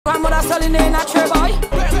selling in a tree boy.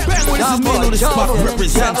 This is Mello, the spot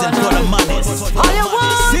representing for the monies. All you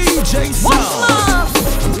want, CJ Sound.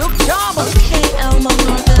 Look job.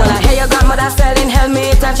 Well, I hear your grandmother selling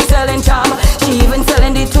helmet and she selling charm. She even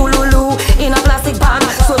selling the Tululu in a plastic bag.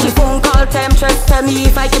 So she phone call Temptress, tell me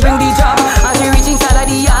if I can bring the job. And she reach inside of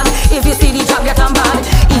the yard. If you see the job get on bad,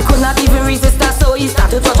 he could not even resist her, so he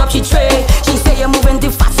started to touch up she tray. She say you're moving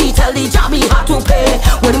too fast, she tell the job he had to pay.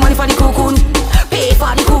 What the money for the cocoon? Pay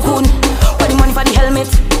for the cocoon. What the money for the helmet?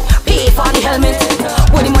 Pay for the helmet.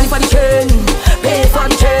 What the money for the chain? Pay for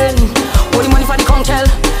the chain. What the money for the conch shell?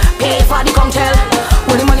 Pay for the conch shell.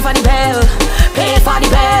 What the money for the bell? Pay for the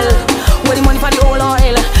bell. What the money for the old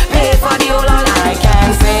oil? Pay for the old oil. I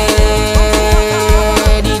can say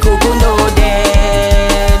the cocoon no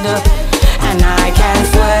dead, and I can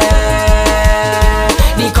swear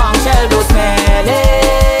the conch shell do smell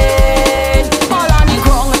it. All on the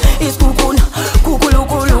ground is cocoon, cocoon,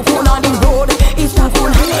 cocoon, cocoon on the road is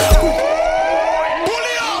cocoon.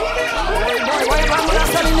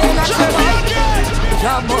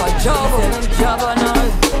 Job boy, job and all.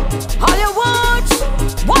 All you watch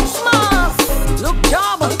mask, look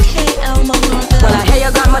job. Well, I hear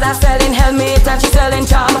your grandmother selling helmet and she selling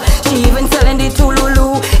charm. She even selling the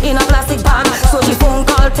Tululu in a plastic bag. So she phone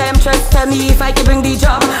call Temptress, tell me if I can bring the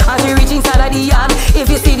job. And she reach inside of the yard. If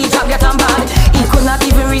you see the job get on bad, he could not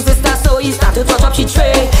even resist her, so he started to touch up she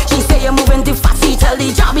tray. She say you're moving too fast, she tell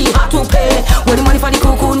the job he had to pay. What the money for the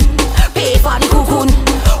cocoon? Pay for the cocoon.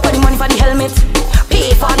 What the money for the helmet?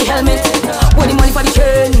 Pay for the helmet. What the money for the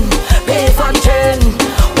chain? Pay for the chain.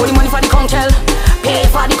 What the money for the conch shell? Pay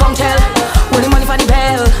for the conch shell. What the money for the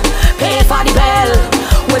bell? Pay for the bell.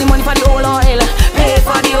 What the money for the old oil? Pay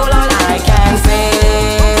for the old oil. I can say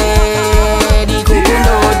the cocoon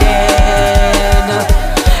no dead,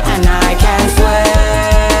 and I can swear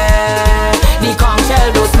the conch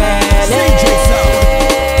shell do smell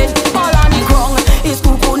it. All on the ground is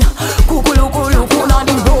cocoon, cocoon, cocoon, cocoon on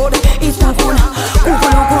the road is cocoon, cocoon,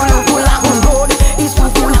 cocoon, cocoon, Lagoon road is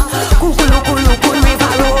cocoon, cocoon, cocoon, cocoon,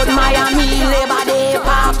 River Road, Miami, Labor Day,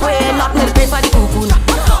 Parkway, not milk pay for the cocoon.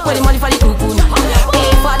 What the money for the cocoon?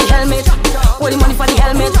 Pay for the helmet. What the money for the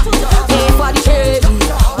helmet? Pay for the chain.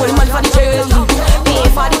 What the money for the chain? Pay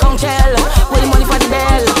for the conch shell. What the money for the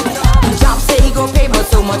bell? The job say he go pay, but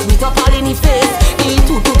so much meat up all in his face. He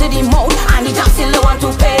too to the mouth, and the job still don't want to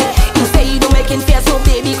pay. He say he don't make him fair, so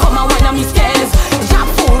baby come and wind on me stairs. Job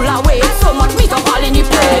full away, so much meat up all in his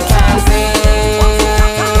face. Can say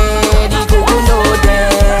the cocoon no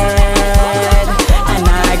dead, and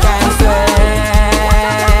I can swear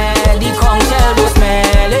the conch shell do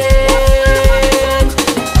smell it.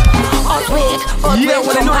 Hot wait,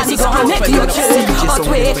 jump on the ground and make the old shake. Hot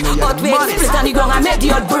wait, split on the ground and make the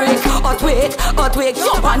old break. Hot wait,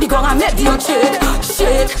 jump on the ground and make the old shake.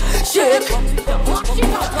 Shake, shake. Bounce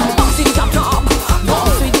with the top top,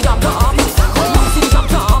 bounce with the top top, bounce with the top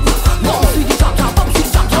top, bounce with the top top, bounce with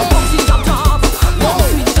the top top, bounce with the top top,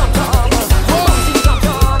 bounce with the top top, bounce with the top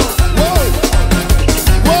top.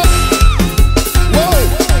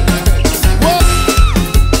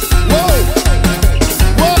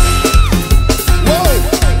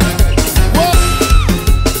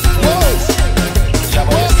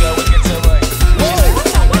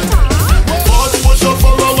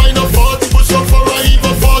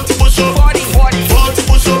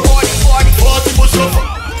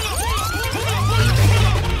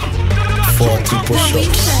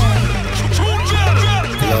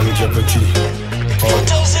 Longevity.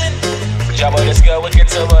 Jabba, this girl will get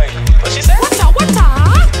to me. What she said? What's up?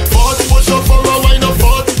 40 push-up for a wine,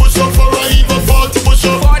 40 push-up for a even 40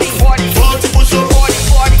 push-up. 40 push-up, 40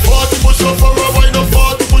 push-up for a wine,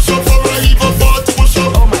 40 push-up for a even 40 push-up.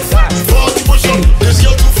 Oh my God. 40 push-up, this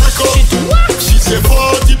girl too freak up. She too what? She say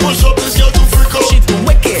 40 push-up, this girl too freak up. She too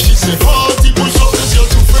wicked. She say 40 push-up, this girl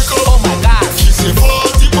too freak up. Oh my God. She say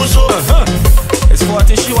 40 push-up. It's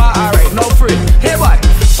 40, she want alright, no free. Hey boy,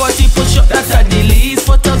 40 push-up, that's a the least.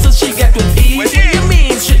 4 tons she get with ease. What do you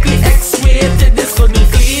mean? Strictly X-rated, this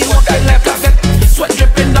couldn't clean. What I left, I get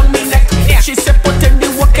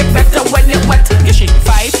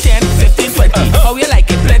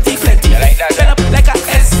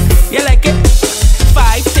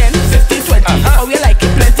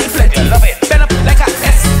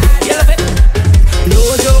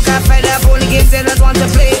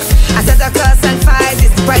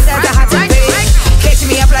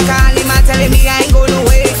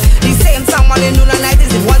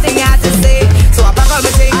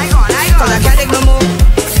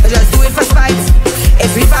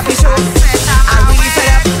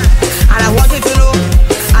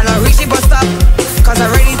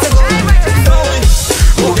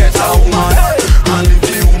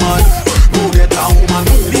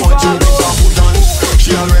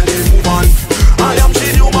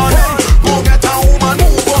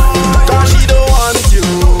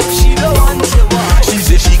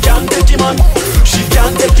man. She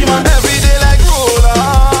can't take him on. Every day like roll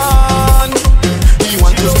on. He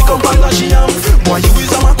want to stick up and she am. Boy, you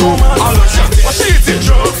is a macro man. All of she is a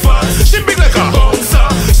drug fan. She big like a bouncer.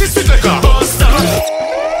 She sweet like a buster.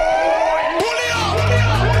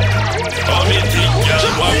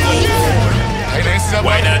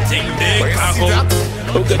 Why that thing big?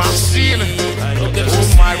 Machine. Oh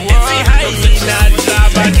my word. It's Hyena,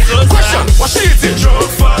 Jabanica. Question, what she is a drug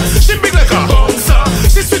fan? She big like a bouncer.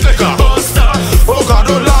 She sweet like a buster. Oh God,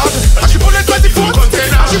 oh Lord. And she pull in 20-foot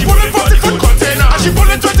container. She pull in 40-foot container. And she pull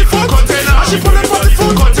in 20-foot container. And she pull in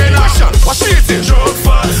 40-foot container. Question, what she is a drug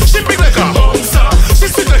fan? She big like a bouncer. She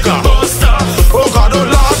sweet like a buster. Oh God, oh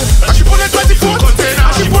Lord. And she pull in 20-foot container.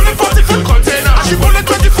 And she pull in 40-foot container. And she pull in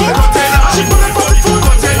 20-foot container. And she pull in 40-foot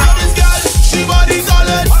container. This girl, she body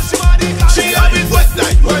solid. She have it wet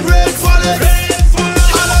like when rain falling. I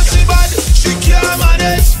know she bad, she can't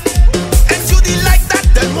manage. And you did like that,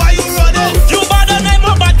 then why you running? You bad and I'm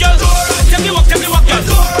a bad girl. Tell me what, girl.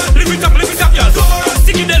 Lift it up, girl.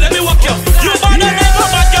 Stick it there, let me walk, girl. You bad and I'm a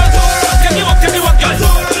bad girl. Tell me what, girl.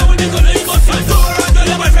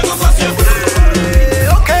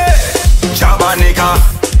 Okay, Jabanica.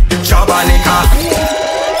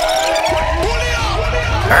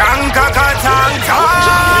 Rankakatang-tang.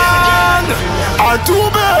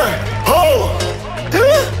 Atube. Ho.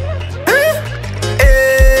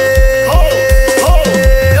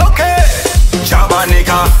 Okay.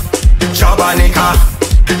 Jabanica.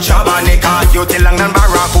 You tilang nan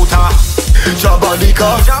barakuta. Jabanica.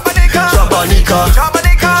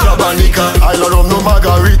 I love no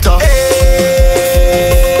margarita.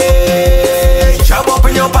 Jump up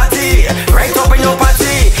in your party, right up in your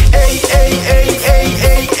party. Hey.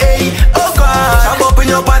 Oh God. Jump up in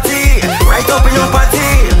your party, right up in your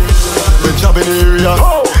party. The job in the area,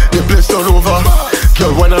 the place all over.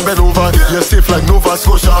 Girl, when I bend over, you're safe like Nova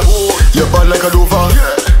Scotia. You're bad like a Dover,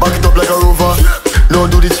 back it up like a rover. No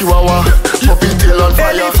do the Chihuahua, puppy tail on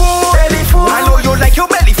fire. Belly full. I know you like your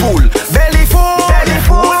belly full. Belly full.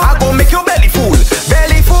 I gon' make your belly full.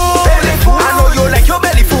 Belly full. I know you like your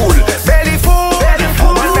belly full. Belly full.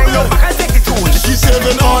 One bang your back and take the tool. She's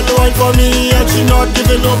saving all the wine for me and she not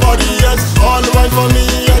giving nobody else. All the wine for me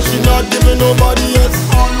and she not giving nobody else.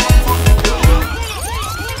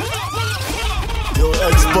 Yo,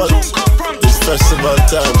 expert, it's festival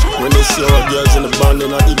time. When they see our girls in the band, they're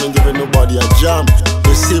not even giving nobody a jam.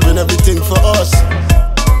 They're saving everything for us.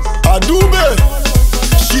 Adube,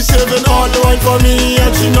 she's saving all the wine for me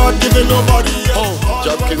and she not giving nobody else.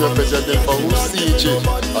 Job King representing for who CJ,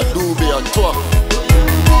 Adube and Toot.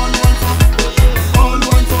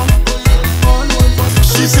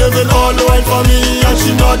 She's saving all the wine for me and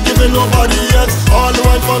she not giving nobody else. All the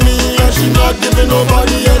wine for me and she not giving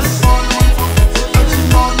nobody else.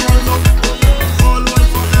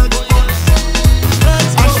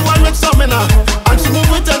 And she want with stamina and she move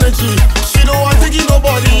with energy. She don't want to give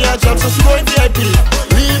nobody a job, so she going VIP.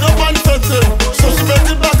 Lean up on the fencing, so she bends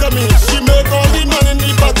it back at me. She make all the man in the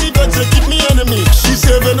party vex and keep me enemy. She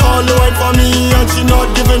saving all the wine for me and she not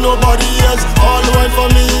giving nobody else. All the wine for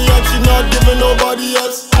me and she not giving nobody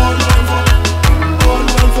else. All the wine for, all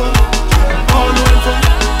the wine for, all the wine for.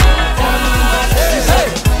 Hey,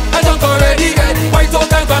 I don't already white out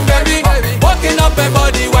and Cranberry. Walking up my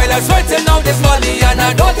body while I'm sweating out this money, and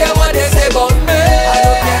I don't care what they say about me. I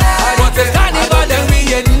don't care. But it's carnival and we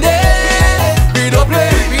in there. We don't play.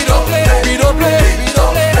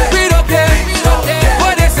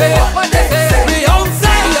 What they say? We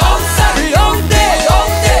outside. We out there.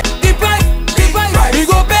 The price. We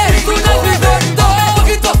go pay. Tonight we go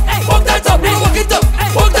walk it up. Walk that up. Walk it up.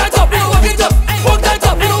 Walk that up. Walk it up. Walk that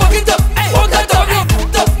up. Walk it up. Walk that up.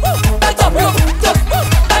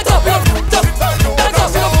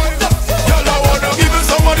 Girl, I wanna give you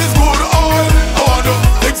somebody's good all. I wanna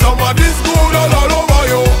take somebody's good all over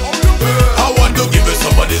you.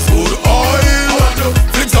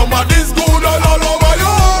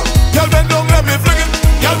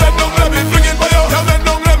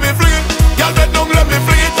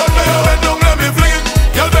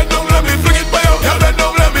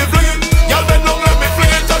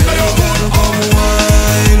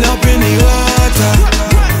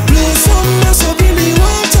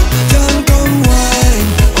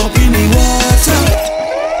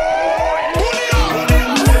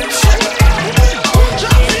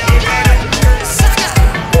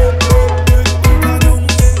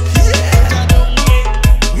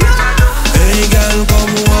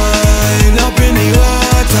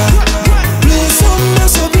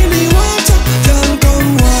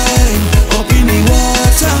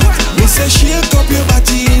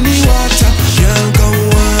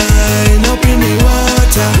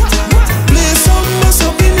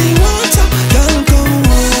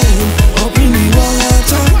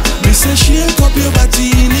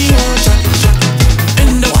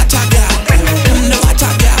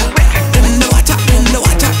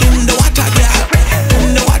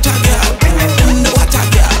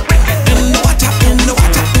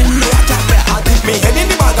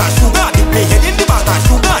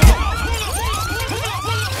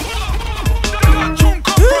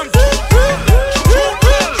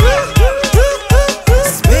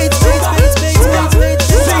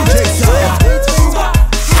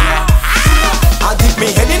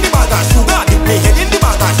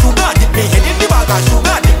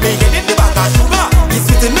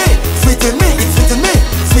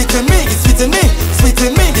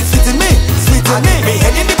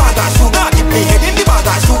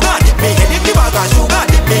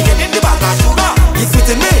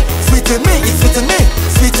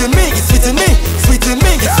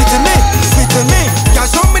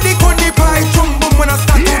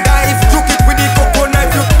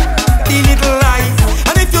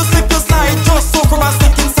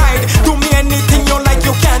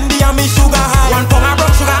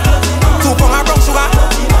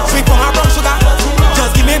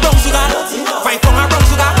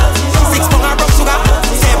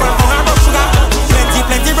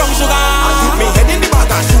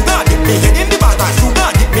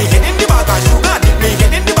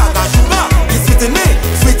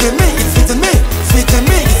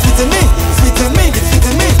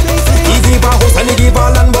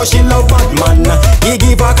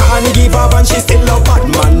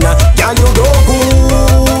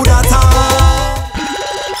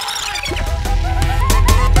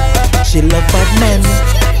 she love Badman.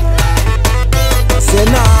 Say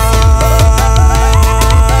nah,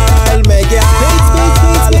 make ya.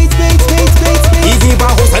 He give her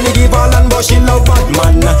house and he give her land, but she love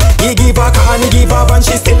Badman. He give her car and he give her van,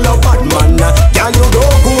 she still love Badman. Girl, you no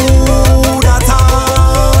good at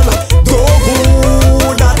all, no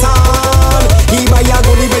good at all. He buy a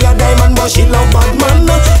gold, he buy a diamond, but she love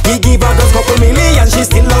Badman. He give her just couple million, she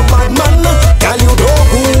still love Badman. Girl, you no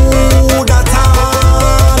good at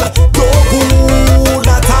all, no good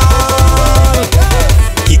at all.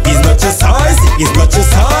 It is not your size, it is not your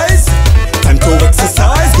size. Time to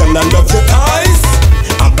exercise, girl, I love your thighs.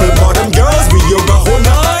 Apple bottom girls, we yoga whole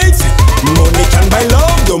night. Money can buy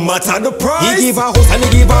love, no matter the price. He give her house and he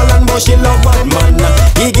give her land, but she love Badman.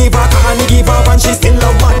 He give her car and he give her van, she still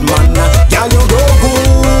love Badman. Girl, you no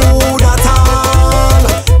good at all,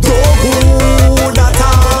 no good at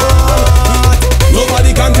all.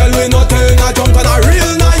 Nobody can tell me nothing, I jump and I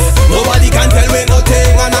real nice. Nobody can tell me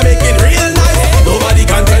nothing, and I make it real nice. Nobody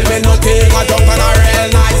can tell me nothing, I jump and I real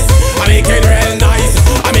nice. I make it real nice,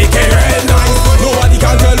 I make it real nice. Nobody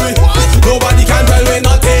can tell me, nobody can tell me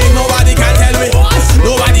nothing. Nobody can tell me,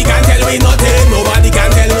 nobody can tell me nothing. Nobody can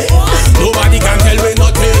tell me, nobody can tell me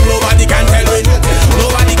nothing. Nobody can tell me,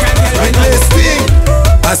 nobody can tell me nothing. This thing,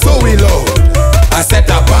 I saw we low. I set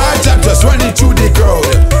a bar jam just running through the crowd.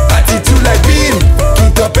 Attitude like bean,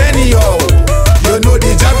 keep up anyhow. You know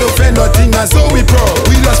the job don't fail nothing, and so we proud.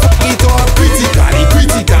 We just fuck it up critically,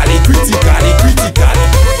 critically, critically, critically.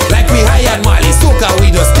 Like we hired Mali, Soca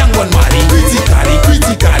we just can't run Mali. Critically,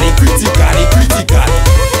 critically, critically, critically.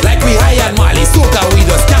 Like we hired Mali, Soca we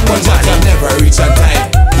just can't run Mali. Never reach on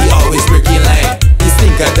time, he always breaking line. He's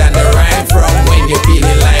thinker than the rhyme from when you're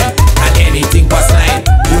feeling line. And anything past line,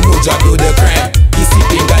 you know job do the crime. He's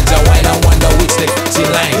sipping ganja wine and wonder which she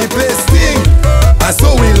line. The place thing, I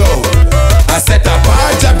saw we low. I set a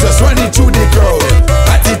bar jam just running through the crowd.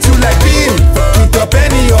 Attitude like bean, keep up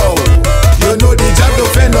anyhow. You know the job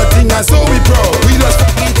don't fail nothing, and so we proud. We just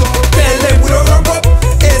fuck it up. Tell them we don't ramp up,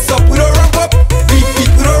 ace up we don't ramp up, beat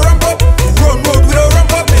beat we don't ramp up, run road we don't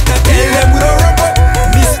ramp up. Better tell them we don't ramp up,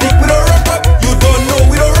 mystic we don't ramp up. You don't know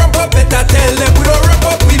we don't ramp up. Better tell them we don't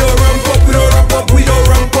ramp up, we don't ramp up, we don't ramp up, we don't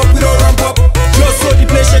ramp up, we don't ramp up. Just so the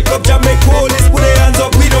place shake up, Jamaica police put their hands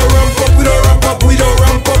up. We don't ramp up, we don't ramp up, we don't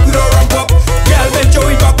ramp up, we don't ramp up. Girl, bend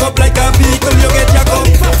your back up like a vehicle, you get your cup.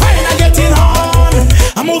 If I find I getting on,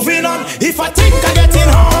 I'm moving on. If I think I getting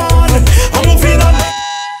on, I'm moving on.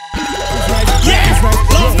 Yeah,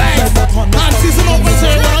 love night. And season open so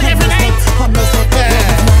every night. Yeah.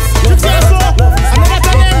 Success, another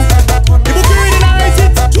time. The book you reading, I write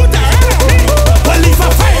it. Well, if I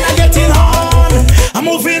find I getting on, I'm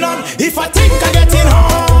moving on. If I think I getting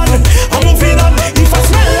on, I'm moving on. If I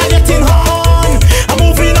smell I getting on, I'm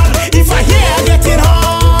moving on. If I hear I getting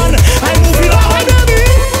on, I'm moving on, baby.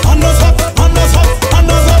 On those hot, on those hot, on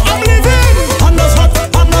those hot. I'm living. On those hot,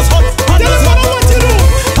 on those hot, on those hot. What you do?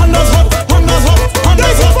 On those hot, on those hot, on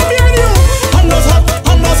those hot. For me and you. On those hot,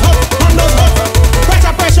 on those hot, on those hot.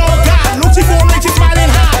 Pressure, pressure, oh God. Look, she phone when she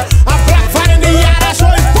smiling hard. A black fan in the yard, I show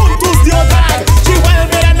his puntus the old bag. She well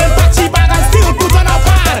made and then pack she bag and still put on a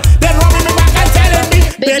pad. Then rubbing me back and telling me,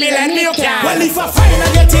 baby, let me you can. Well, if I find I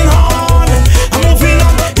getting on, I'm moving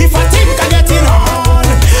on. If I think I getting on,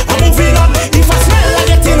 I'm moving on. If I smell I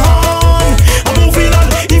getting on, I'm moving on.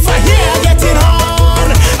 If I hear I getting on,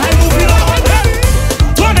 I'm moving on.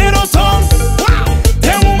 Tornado song, wow.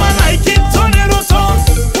 Them woman like it, tornado song,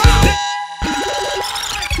 wow.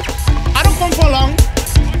 I don't come for long,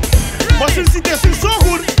 but since it tastes so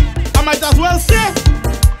good, I might as well say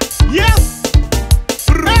yes.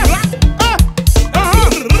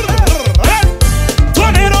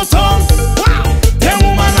 Tornado song, wow. Them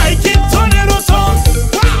woman like it, tornado song,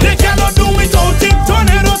 wow. They cannot do without it,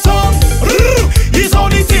 tornado song. It's all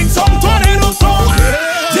the things some tornado song.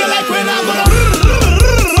 They like when I go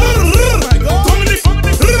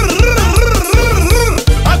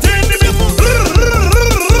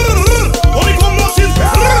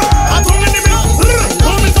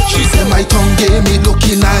She said my tongue gave me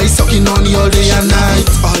looking nice, sucking on me all day and night.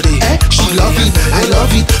 All day, she love it, I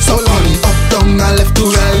love it. So honey, up, down, and left to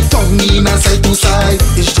right, tongue in and side to side.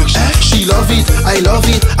 She love it, I love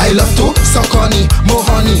it. I love to suck honey, more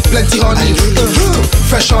honey, plenty honey.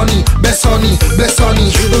 Fresh honey, best honey, bless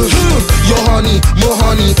honey. Your honey, more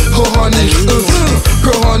honey, ho honey.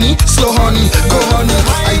 Pro honey, slow honey, go honey.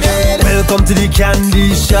 I did. Welcome to the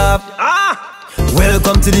candy shop.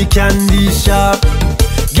 Welcome to the candy shop.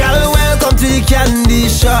 Girl, welcome to the candy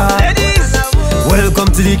shop. Ladies,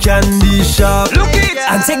 welcome to the candy shop. Look it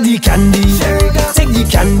and take the candy. Take the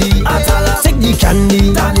candy. Take the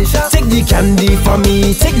candy. Take the candy for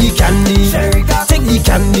me. Take the candy, take the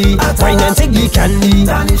candy. Wine and take the candy,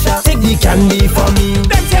 take the candy for me.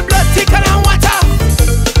 Them say blood thicker than water,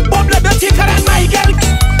 but blood not thicker than my girl.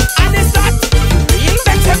 And it's that real.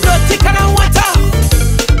 Them say blood thicker than water,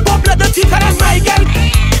 but blood not thicker than my girl.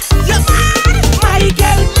 Yeah, my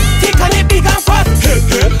girl, thick and it big and fat.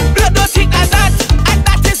 Blood not thick as that, and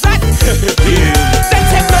that is that. Them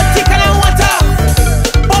say blood thicker than water,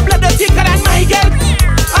 but blood not thicker than my girl.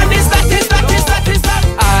 And it's that, is that, is that, is that.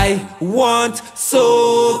 I want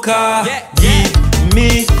soca, give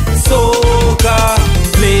me soca,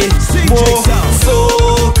 play more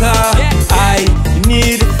soca. I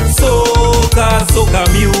need soca, soca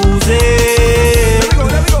music.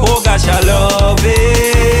 Oh gosh, I love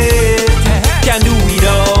it. Can't do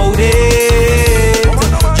without it.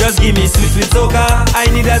 Just give me sweet, sweet soca. I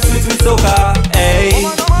need that sweet, sweet soca. Hey,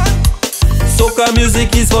 soca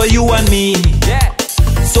music is for you and me.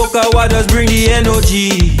 Soca what does bring the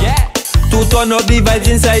energy, to turn up the vibes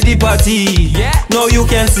inside the party. Now you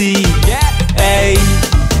can see, hey,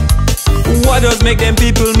 what does make them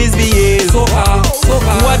people misbehave? Soca,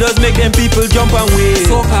 soca. What does make them people jump and wave?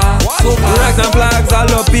 Soca, soca. Rags and flags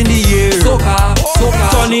all up in the air. Soca,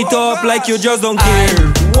 soca. Turn it up like you just don't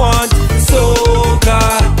care. Want soca,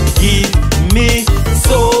 give me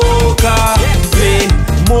soca, play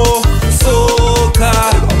more soca.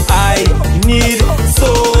 I need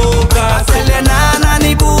soca. Selena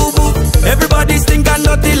nani boo boo. Everybody's thinking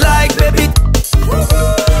nothing like baby.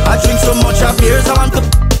 I drink so much of beers I want to.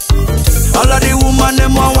 All of the woman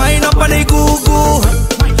them want wine up and they goo-goo.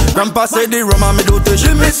 Grandpa said the rum me do te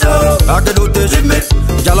jimmy so. I can do te jimmy.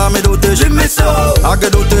 Gyal me do te jimmy so. I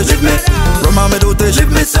can do te jimmy. Rum me do te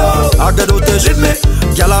jimmy so. I can do te jimmy.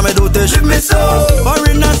 Gyal me do te jimmy so.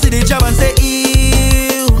 Foreigner see the job and say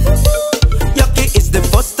ew. Yucky, it's the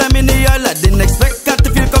first time in the year I didn't expect her to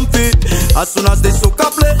feel comfy. As soon as they soak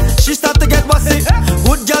up play, she start to get bossy.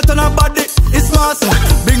 Good girl turn her body, it's mass.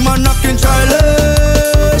 Big man knocking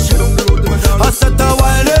childish. I set a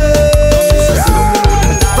wildest.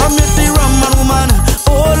 From you see rum and woman,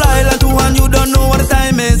 all island to one, you don't know what the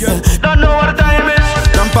time is. Don't know what the time is.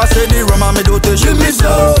 Grandpa said the rum me do te jimmy so.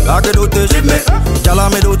 I can do te jimmy. Gyal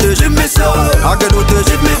me do te jimmy so. I can do te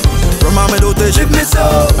jimmy. Rum me do te jimmy so.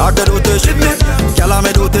 I can do te jimmy. Gyal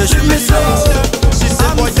me do te jimmy so. She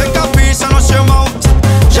said boy take a piece and wash your mouth.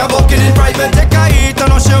 Jabanica in private, take a eat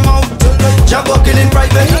and wash your mouth. Jabanica in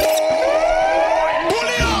private.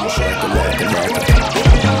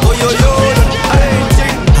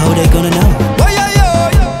 How they gonna know?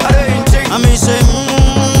 I mean say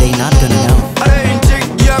They not gonna know.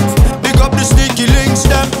 big up the sneaky links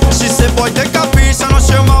them. She said boy take a piece and wash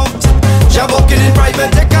your mouth. Jabanica in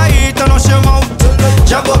private, take a eat and wash your mouth.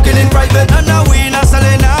 Jabanica in private, and now we not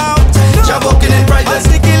selling out. Jabanica in private,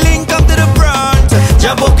 sneaky link up to the front.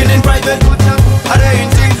 Jabanica in private,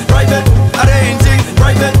 arranging private, arranging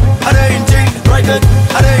private, arranging private,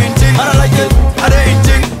 arranging. I don't like it.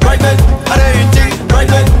 Arranging private, arranging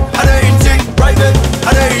private, arranging private,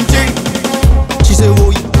 arranging. She say whoa.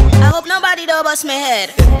 I hope nobody do bust my head.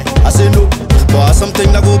 I say no, but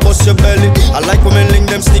something that go bust your belly. I like women link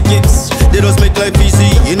them sticky. They just make life easy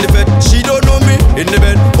in the bed. She don't know me in the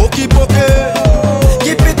bed. Okay,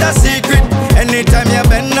 keep it a secret. Anytime you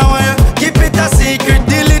bend now, keep it a secret.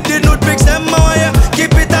 Delete the note pics them more.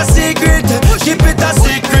 Keep it a secret. Keep it a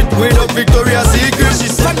secret. Without Victoria's Secret. She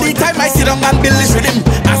said, from the time I sit down and build this rhythm,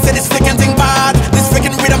 I said this freaking thing bad. This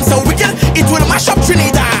freaking rhythm so wicked, it will mash up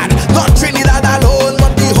Trinidad. Not Trinidad alone,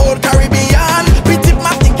 but the whole Caribbean. Pretty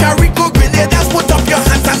Matic, Carrico, Grenada, put up your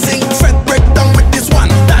hands and sing. Fred break down with this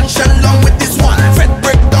one, dance along with this one. Fred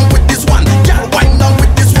break down with this one, girl wind down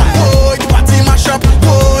with this one. Whoa, the party mash up,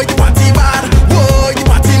 whoa, the party bad, whoa, the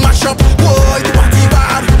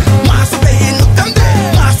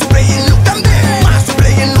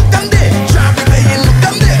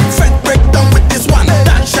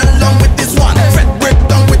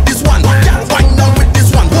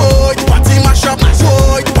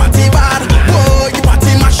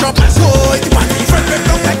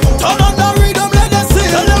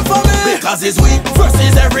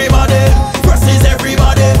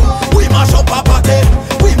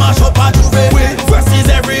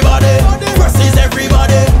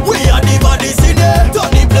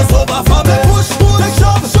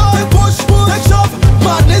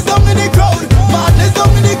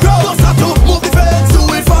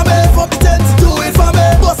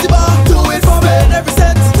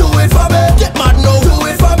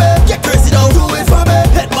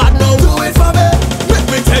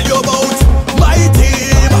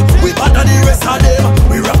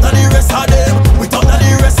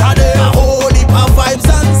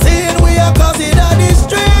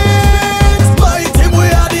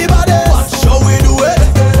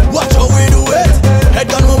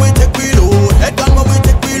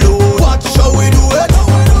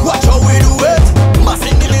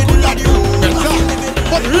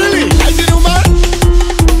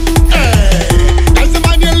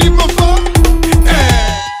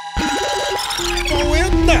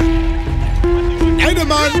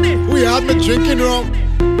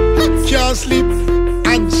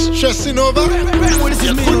stressing over.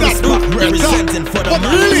 You could not do representing for the but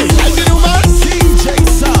man. really, I see you man. CJ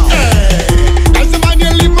Sound. Hey, that's the man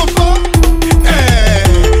you live me for. Hey,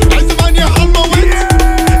 that's the man you hold me with.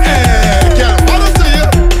 Hey, girl, what else do you?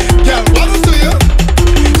 Girl, what else do you?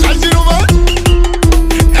 I see you man.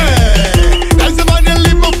 Hey, that's the man you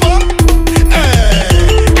live me for. Hey,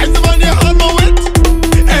 that's the man you hold me with.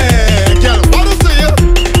 Hey, girl, what else do you?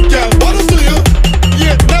 Girl, what else do you?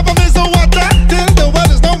 You never miss a water till the well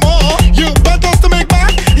is no more. You want us to make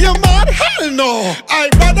back? You mad? Hell no.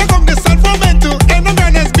 I'd rather come the sun from end to end of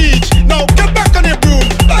Venice Beach. Now get back on your broom.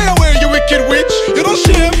 Fly away, you wicked witch. You don't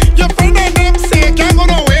shame. Your friend and them say can't go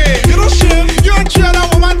no way. You don't shame. You and three other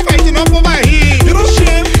woman fighting up over here. You don't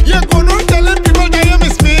shame. You're going around telling people that you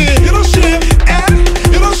miss me. You don't shame.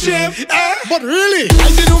 You don't shame. But really, I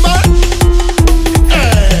see you man.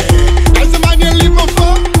 I see man you live me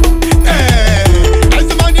for. I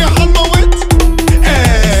see man you hold me with.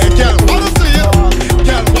 Girl, what else do you?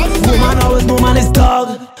 Girl, what else do you? Woman always know man is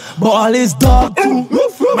dog, but all is dog too.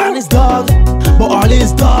 Man is dog, but all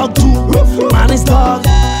is dog too. Man is dog.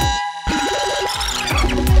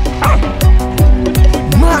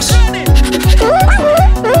 Mash,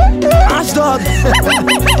 mash dog.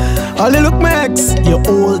 All you look Max, you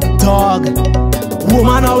old dog.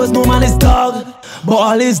 Woman always know man is dog, but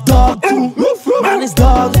all is dog too. Man is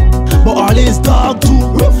dog, but all is dog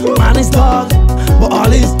too. Man is dog, but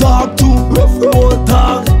all is dog too. Old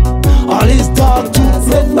dog, all is dog too.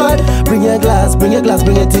 Set bad, bring your glass, bring it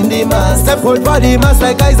in the mass. Step forward for the mass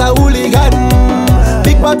like I's a hooligan.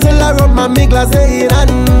 Big bottle of rum and me glass in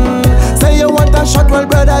hand. Say you want a shot, well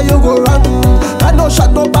brother you go wrong. I no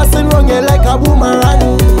shot no passing wrong, you like a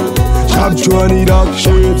boomerang. Capture on the dark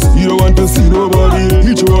shapes, you don't want to see nobody.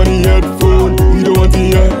 Hit you on the headphone, you don't want to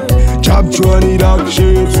hear. Capture on the dark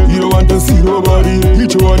shapes, you don't want to see nobody.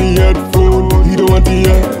 Hit you on the headphone, you don't want to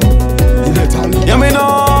hear. You me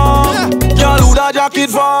know, girl who that jacket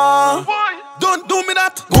for? Don't do me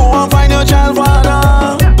that. Go and find your child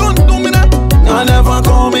father. Don't do me that. I never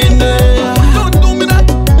come in there. Don't do me that.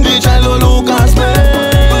 The child will look at me.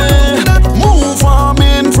 Move from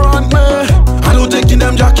in front me. I don't take in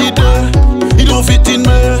them jacket there. It don't fit in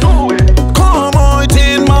me. Come out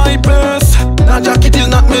in my place. That jacket is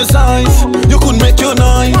not my size. You could make your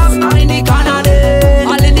noise. In the corner there,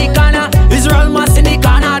 all in the corner. Israel mass in the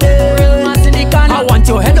corner there. I want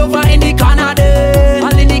your head over in the corner there.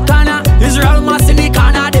 All in the corner. Israel mass in the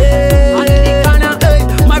corner there. All in the corner. Hey,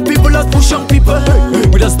 my people are push on people.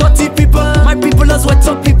 With us dirty people. My people are sweat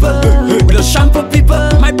up people. With us shampoo people.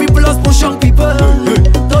 My people are push on people.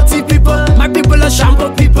 Dirty people. My people are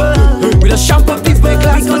shampoo people. With us shampoo people.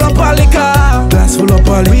 Glass full of liquor. Glass full of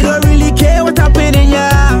liquor. We don't really care what happened in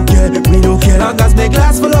ya. We don't care. Long as my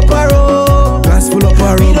glass full of paro. Glass full of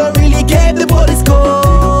paro. We don't really care if the body's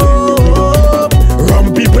cold.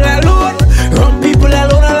 Rum people alone. Rum people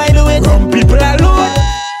alone. I like do it. Rum people alone.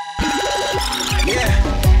 Yeah.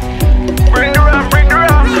 Bring the rum, bring the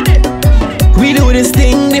rum. We do this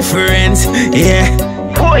thing different. Yeah.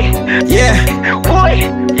 Boy. Yeah. Boy.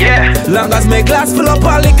 Yeah. Long as my glass full of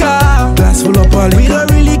liquor. Glass full of liquor. We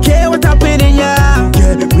don't really care what happened in ya.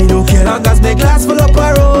 We don't care. Long as my glass full of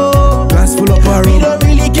paro. Glass full of paro. We don't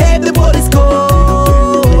really care if the body's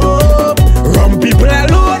cold. Rum people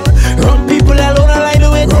alone. Rum people alone. I like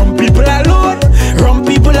do it. Rum people alone. Rum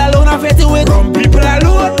people alone. I fed to it. Rum people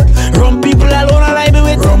alone. Rum people alone. I like do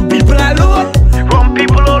it. Rum people alone. Rum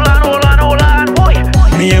people hold on, boy.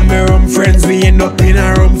 Me and my rum friends, we end up in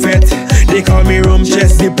a rum fete. They call me rum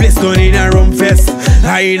chest, the place done in a rum fest.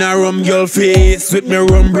 I in a rum girl face with me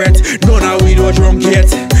rum breath. None of we don't drunk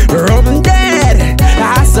yet. Rum dead.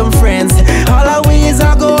 I have some friends. All our way is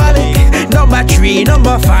alcoholic. Number 3,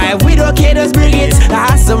 number 5, we don't care, just bring it.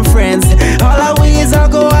 I have some friends. All our way is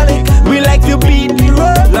alcoholic. We like to beat the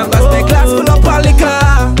rum. Long as the glass full of liquor.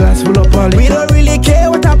 Glass full of liquor. We don't really care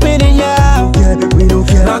what happened in ya. We don't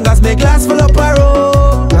care. Long as my glass full of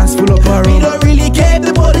paro. Glass full of paro. We don't really care if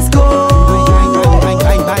the body's cold.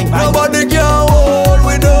 Nobody can hold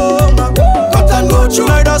we down. Cut and go through.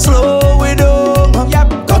 Neither slow we down.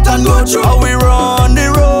 Cut and go through. How we run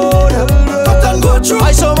the road. Cut and go through.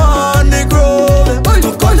 I some on the ground.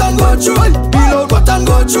 Cut and go through. Peel out, cut and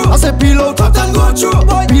go through. I say peel out, cut and go through.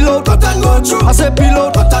 Peel out, cut and go through. I say peel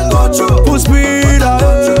out, cut and go through. Full speed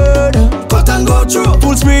ahead. Cut and go through.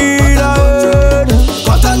 Full speed ahead.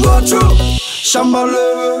 Cut and go through.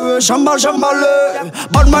 Shambale, shambal, shambale.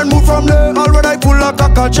 Badman move from there, already I pull a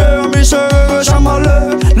kakache. Me say,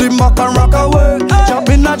 shambale, leave back and rock away. Jump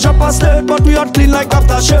in a chopper state, but we are clean like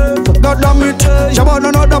aftershave. God damn it, jump on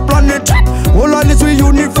another planet. All on is we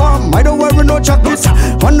uniform, I don't wear no jacket.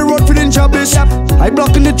 On the road feeling jobbish, I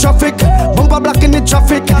blocking the traffic, bumper blocking the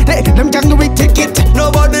traffic. Hey, them gang we ticket,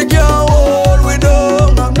 nobody can hold we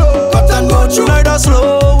down. Cut and go through, neither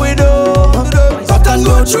slow we down. Cut and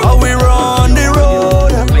go through, how we run the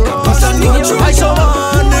road. Cut and go through, I saw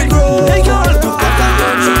on the road. Hey girl, cut and go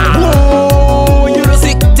through. Whoa, you don't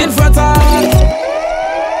see tin fatal.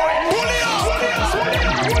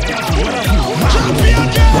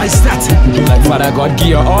 Why is that? Like Father God give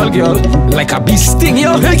you all, girl. Like a beast sting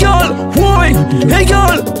you. Hey girl, why? Hey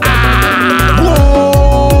girl, ah.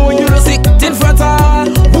 Whoa, you don't see tin fatal.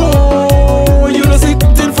 Whoa, you don't see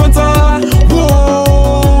tin fatal.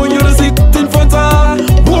 Whoa, you don't see tin fatal.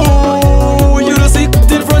 Whoa, you don't see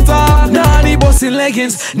tin fatal. Nanny bossing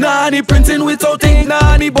leggings, nanny printing without ink.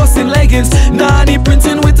 Nanny bossing leggings, nanny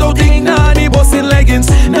printing without ink. Nanny bossing leggings,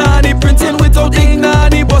 nanny printing without ink.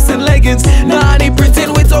 Nanny bossing leggings, nanny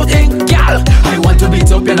printing without ink. Gal, I want to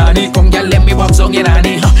beat up your nanny. Come gal, let me box on your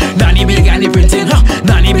nanny. Nanny big and the printing,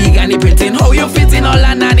 nanny big and the printing. How you fitting all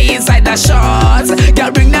that nanny inside the shorts?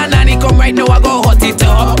 Gal, bring that nanny, come right now, I go hot it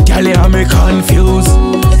up. Gal, you have me confused.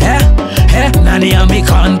 Nanny, have me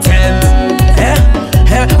content.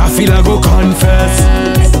 I feel I go confess.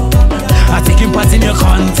 I take him part in your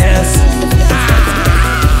contest.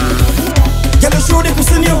 Girl, you show the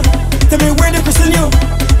person you. Tell me where the person you.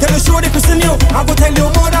 Girl, you show the person you. I go tell you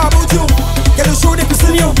more about you. Girl, you show the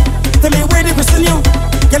person you. Tell me where the person you.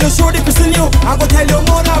 Girl, you show the person you. I go tell you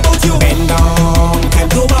more about you. Bend down, time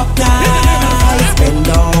to baptize. Bend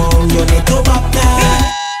down, you need to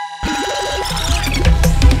baptize.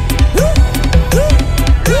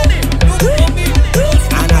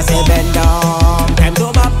 And I say bend down, time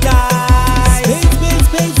to baptize.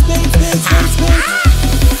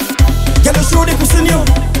 Girl, you show the person you.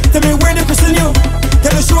 Tell me where the person you.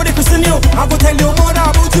 Girl, you show the person you. I go tell you more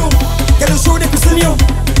about you. Girl, you show the person you.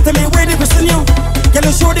 Tell me where the person you. Girl,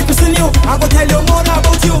 you show the person you. I go tell you more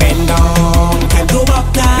about you. Bend down, time to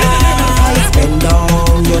baptize. Bend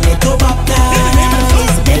down, you need to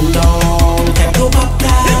baptize. Bend down, time to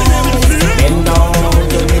baptize. Bend down,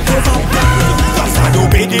 you need to baptize. I do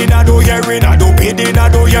bidding, I do hearing, I do bidding, I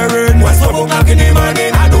do hearing. What's up, I'm in the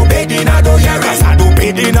morning? I do bidding, I do hearing. I do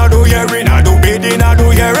bidding, I do hearing, I do bidding, I do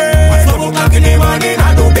hearing. What's up, I'm in the morning?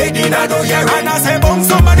 I do bidding, I do hearing. And I say, boom,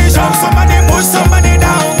 somebody jump, somebody push somebody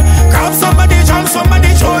down. Grab somebody, jump,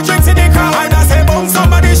 somebody throw drinks in the crowd. And I say, boom,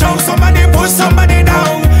 somebody jump, somebody push somebody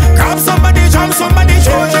down. Grab somebody, jump, somebody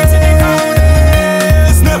throw drinks in the crowd.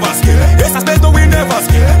 It's never scared. Yes, I suppose no, we never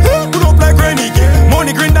scared. Put up like renegade,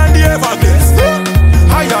 money green than the Everglades.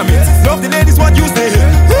 I am it, love the ladies, what use they hear.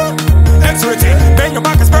 X-rated, bend your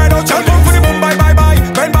back and spread out. Jump up for the boom, bye, bye, bye.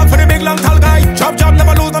 Bend back for the big long tall guy. Chop, chop,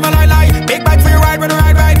 never lose, never lie, lie. Big bag for your ride, when you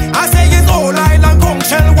ride, right. I say it's all island, conch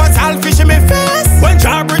shell, what's all fish in me face. When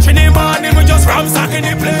job rich in the morning, we just ramsacking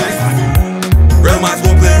the place. Real mass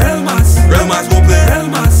go play, real mass. Real mass go play, real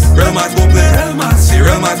mass. Real mass go play, real mass. See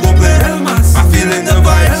real mass go play, real mass. I feeling the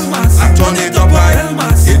vibe, I turn it up high,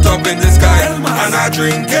 it up in the sky, and I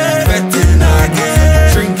drink it, betting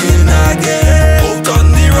again, drinking again, out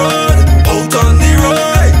on the road,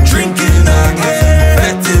 drinking again,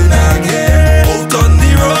 betting again, out on the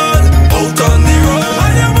road, out on the road.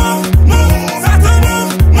 All you move, move, start to move,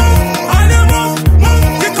 move, all you move, move,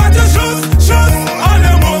 kick out your shoes, shoes, all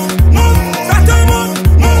you move, move, start to move,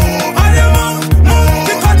 move, all you move, move,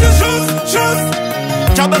 kick out your shoes, shoes.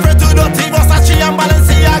 Jump over to the T, Versace and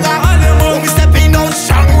Balenciaga. When we stepping out,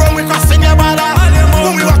 strong run, we crossing your border.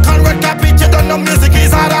 When we walk on red carpet, you don't know music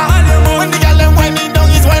is harder. When the girl them winding down,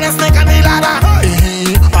 is when a snake on the ladder.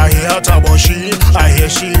 I hear about she, I hear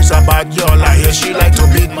she's a bad girl, I hear she like to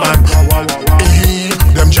beat man.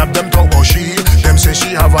 Them jab them talk about she, them say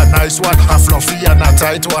she have a nice one, a fluffy and a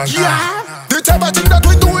tight one. Yeah, the type of thing that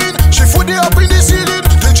we doing, she foot it up in the ceiling.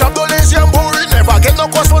 The job don't lazy and boring, never get no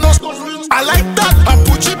cost for no school. I like that, I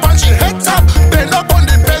put chip and she heads up, bend up on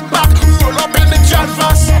the bed back, roll up in the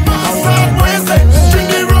canvas. Wednesday, drink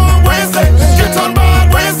the room Wednesday, get on board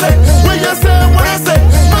Wednesday, where you say Wednesday,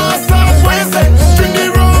 Wednesday, drink the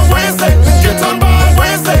room Wednesday, get on board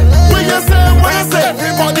Wednesday, where you say Wednesday.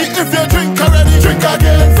 Everybody, if you drink already, drink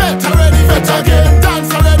again, vet already, vet again, dance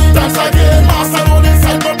already, dance again, master on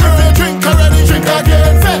inside, but if you drink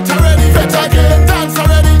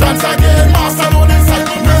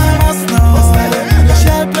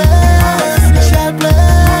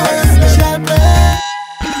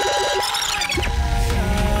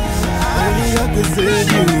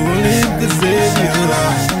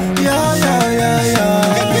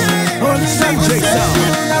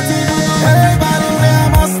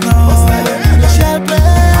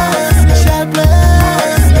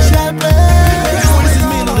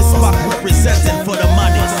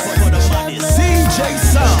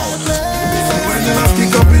When you have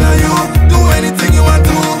kick up in you, do anything you want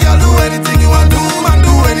to. Girl, do anything you want to. Man,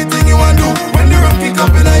 do anything you want to. When the rock kick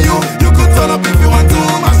up in you, you could turn up if you want to.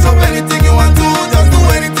 Mash up anything you want to. Just do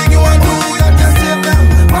anything you want to. You can save them.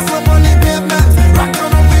 Mash up on the pavement. Rock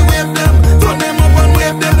on up, we wave them. Turn them up and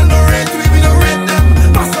wave them. And no rate, we don't rate them.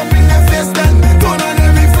 Mash up in their face then. Turn on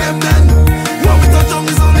every flame then. When we touch on,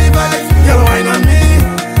 we only vibes. Yellow wine on me.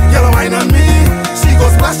 Yellow wine on me. She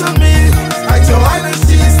goes splash on me. Like your wine and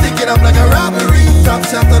she stick it up like a robbery. Top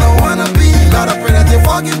shot that I wanna be. Lot of pray that you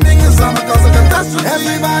forgive me, cause I'm a cause of catastrophe.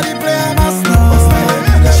 Everybody play a must know.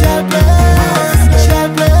 Shall play, shall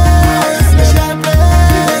play, shall play.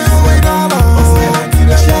 Wait all on.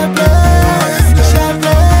 Shall play, shall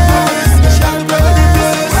play, shall play.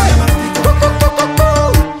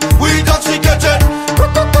 We intoxicated.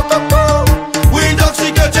 We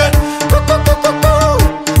intoxicated.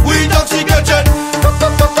 We intoxicated.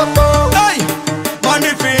 Hey, man,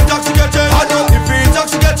 if we intoxicated, I know. If we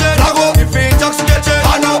intoxicated, I go. If we intoxicated,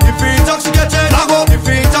 I know. If we intoxicated, I go. If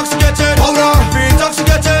we intoxicated, hold on. If we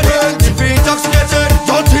intoxicated, if we intoxicated,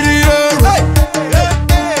 don't see the air. Hey, hey,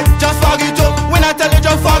 hey, just fog it up. When I tell you,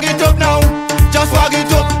 just fog it up now. Just fog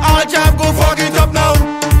it up. All jab go fog it up now.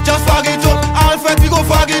 Just fog it up. All fret we go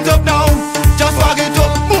fog it up now. Just fog it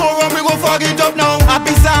up. More rum we go fog it up now.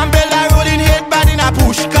 Happy Sam Bell I rolling head bad in a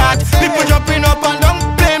push cart. People jumping up and down,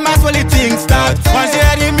 playing mass while the things start. Once you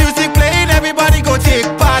hear the music playing, everybody go take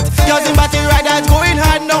part. Cause in battery riders going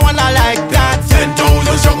hard, no one I like that. 10,000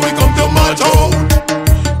 strong we come to march out.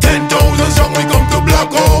 10,000 strong we come to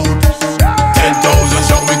black out. 10,000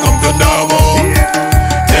 strong we come to dog out.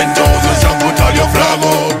 10,000 strong put all your flag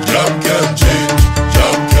out. Jam can change,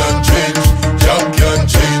 jam can change, jam can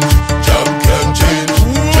change, jam can change,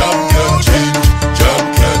 jam can change, jam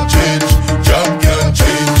can change, jam can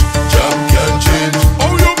change, jam can change.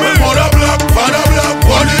 Oh you mean? Mother black, father black,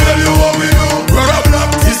 what the hell you want me do? Brother black,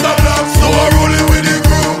 sister black, so I rolling with the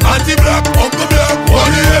crew. Auntie black, uncle black, what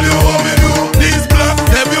the hell you want me do? This black,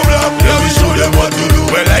 nephew black, let me show them what to do.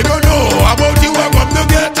 Well I don't know about you, I come to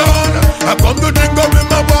get on. I come to drink up in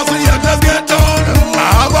my boss and you just get on. I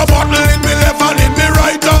have a bottle in me left and in me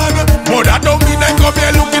right on. But that don't mean I come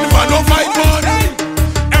here looking for no fight man.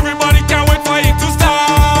 Everybody can't wait for it to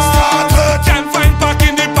start. Can't find park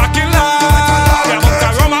in the parking lot. There must a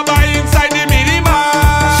rum buy inside the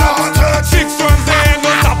minimart. 6 runs they ain't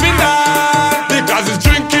no stopping that. Because it's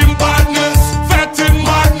drinking badness, fetting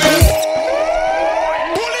madness.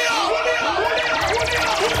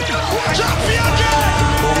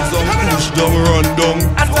 Push down, run down.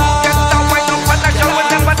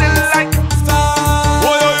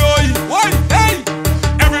 Oi, oi, oi, oi, hey!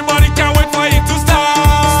 Everybody can't wait for it to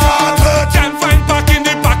start. Can't find park in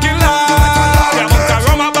the parking lot. There must a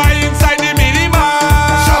rum buy inside the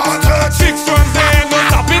minimart. 6 runs they ain't no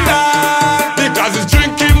stopping that. Because it's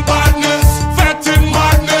drinking badness, fetting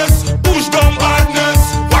madness, push down badness,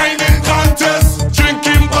 whining contest.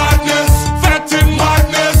 Drinking badness, fetting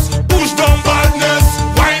madness, push down badness,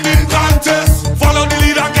 whining contest. Follow the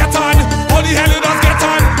leader, get on. All the hell you just get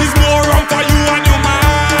on. There's more rum for you and your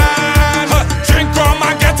man. Drink rum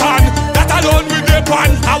and get on. That alone with the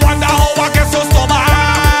pan. I wonder how I get so stubborn.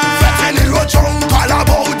 Fetting in your trunk all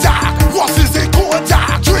about that. What is the code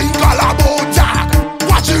that? Drink all about that.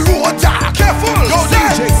 Watch your road that. Careful, yo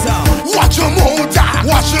DJ sound. Watch your mouth that.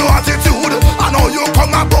 Watch your attitude. I know you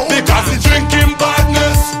come about. Because it's drinking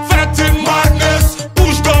badness, fetting madness,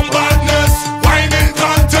 push down badness, whining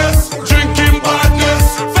contest. Drinking badness,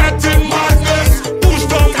 fetting madness, push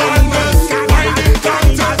down badness, whining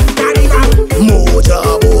contest. Moja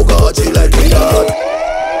Bugatti like me that.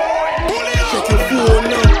 Check your phone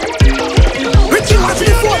now. Richie, watch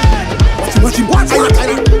the phone. Watch him.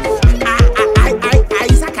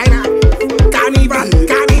 It's a kinda carnival.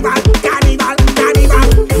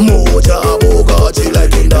 Moja Bugatti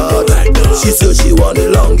like me that. She said she want the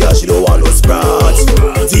long girl, she don't want no sprats.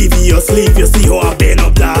 Seriously, if you see how I bend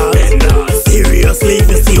up that. Seriously, if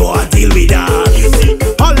you see how I deal with that.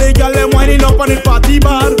 All the girl them winding up on the party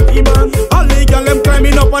bar. All the girl them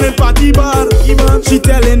climbing up on the party bar. She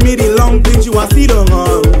telling me the long things you a see down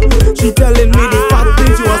on. She telling me the fat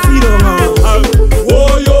things you a see down on.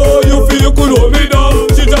 Oh yo, you feel you could hold me down.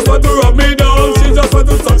 She just want to rub me down. She just want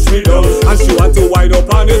to touch me down. And she want to wind up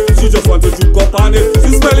on it. She just want to juke up on it.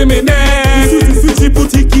 She's smelling me neck. She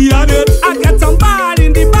put hickey on it. I get some bad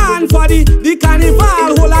in the band for the carnival.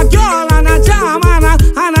 Hold a girl and a jam and a.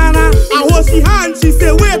 I hold she hand, she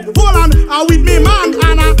say wait, hold on. I with me man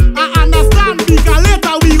and I understand because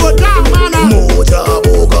later we go down man. Moja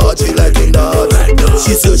Bugatti like me that.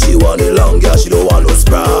 She said she want the long girl, she don't want no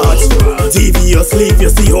sprats. Seriously, if you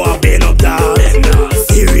see how I bend up that.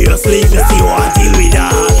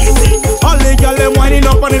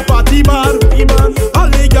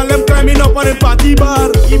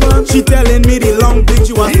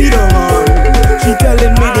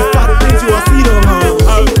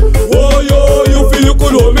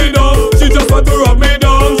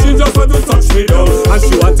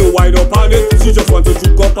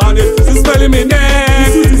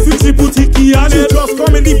 and she just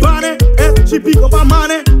come in the banner. She pick up a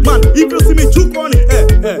man, man. If you see me juke on it,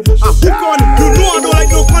 I hook on it. You know I don't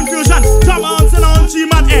like no confusion. Jam arms and on she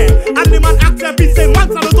man, and the man accept it. Say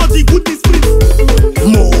man, I don't she good this free.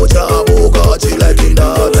 Moja boga, she like it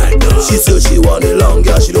that. She says she want it long,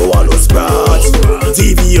 yeah, she don't want no scratch.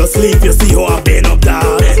 Deviously, if you see how I bend up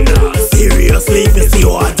that. Seriously, if you see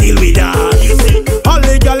how I deal with that. All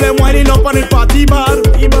the girl them winding up on the party bar.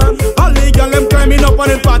 All the girl them climbing up on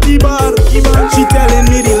the party bar. She telling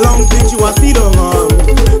me the long thing she was see down on.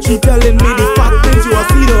 She telling me the fat thing she was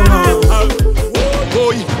see down on.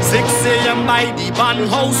 Boy, 6 a.m. by the van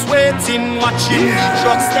house waiting, watching the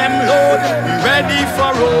trucks them load. We ready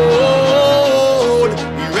for road.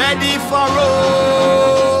 We ready for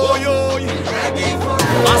road.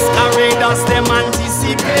 Masqueraders them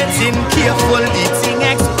anticipating, careful the thing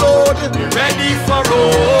explode. We ready for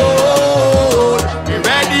road. We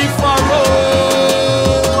ready for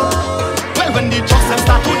road. Well, when the trucks them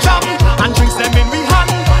start to jam and drinks them in we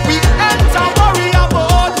hand, we enter warrior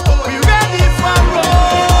mode. We ready for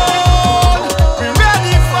road. We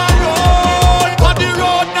ready for road. But the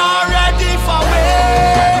road not ready for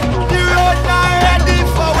way. The road not ready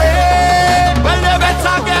for way. Well, you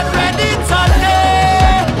better get ready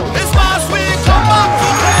today. This past week come back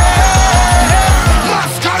today.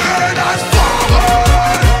 Masqueraders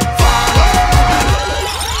forward,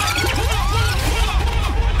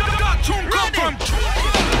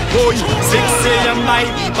 Boy, 6 a.m. by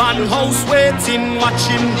the van house waiting,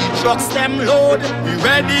 watching the trucks them load. We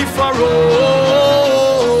ready for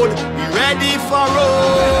road. We ready for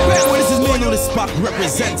road. This is Mello the spot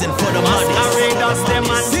representing for the money. Masqueraders them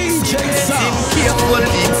anticipating, careful the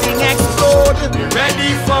thing explode. We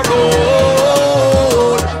ready for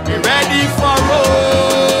road. We ready for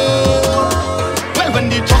road. Well, when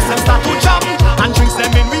the trucks them start to jam and drinks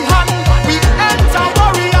them in we hand, we enter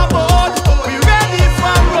warrior mode. We ready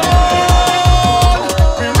for road.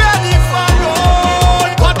 We ready for road.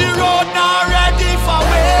 But the road not ready for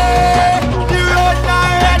way. The road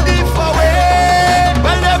not ready for way.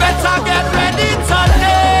 Well, you better get ready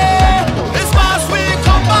today. This past week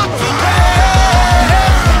come back today.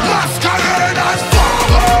 Masqueraders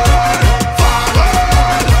forward, forward,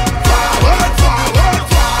 forward, forward,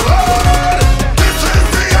 forward. This is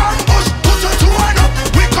the ambush. Put your two hand up.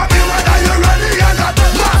 We come in whether you ready or not.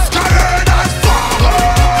 Masqueraders forward.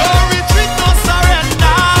 No retreat, no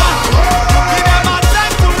surrender. We never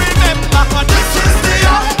time to remember. This is the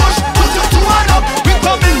ambush. Put your two hand up. We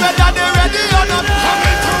come in whether they ready or not.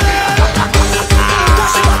 Coming together.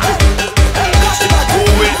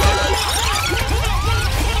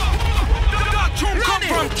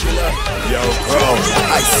 Yo, bro,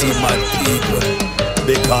 I see mad people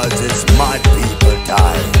because it's mad people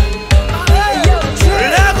die.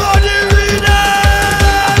 Let go the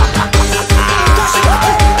Riddim.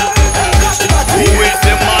 Who is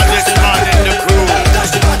the maddest man in the crew?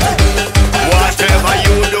 Whatever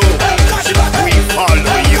you do, we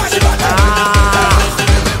follow you.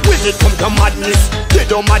 When it come to madness, they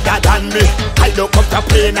don't matter than me. I look up to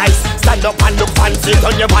play nice, stand up and look fancy.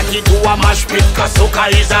 Turn your body to a mash pit, cause Soca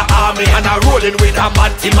is a army. And I'm rolling with a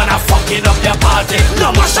mad team and I'm fucking up your party.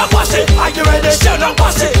 No mash up pass it, are you ready? Shell on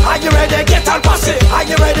pass it, are you ready? Get on pass it, are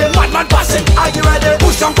you ready? Badman pass it, are you ready?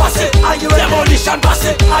 Push on pass it, are you ready? Demolition pass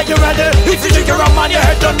it, are you ready? If you drink your rum and your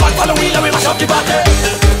head done bad, follow me, let me mash up the party.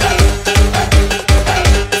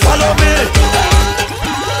 Follow me.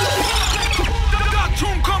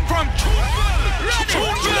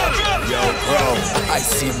 Yo, bro, I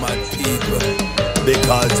see mad people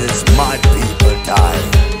because it's mad people die.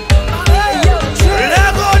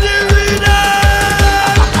 Let go the Riddim.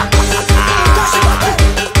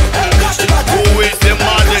 Who is the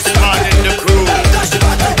maddest man in the crew?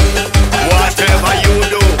 Whatever you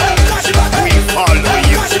do, we follow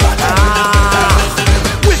you.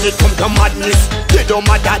 When it come to madness, they don't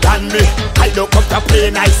matter than me. I look up to play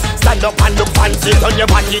nice, stand up and look fancy. Turn your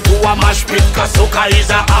body to a mash pit, cause Soca is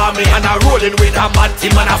a army. And I'm rolling with a mad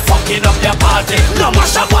team and I'm fucking up your party. No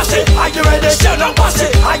mash up pass it, are you ready? Shell on pass it,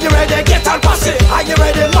 are you ready? Get on pass it, are you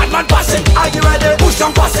ready? Badman pass it, are you ready? Push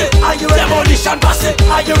on pass it, are you ready? Demolition pass it,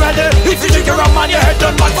 are you ready? If you drink your rum and your head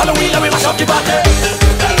done bad, follow me, let me mash up the party.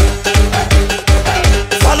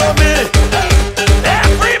 Follow me.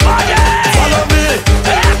 Everybody. Follow me.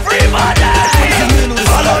 Everybody.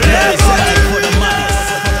 Follow me. Follow me.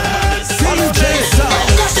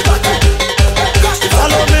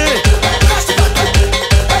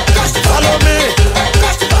 Follow me.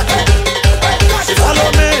 Follow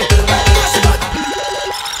me.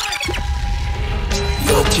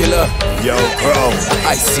 Yo, killer. Yo, bro,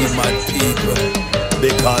 I see mad people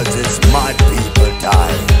because it's mad people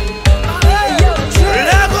die.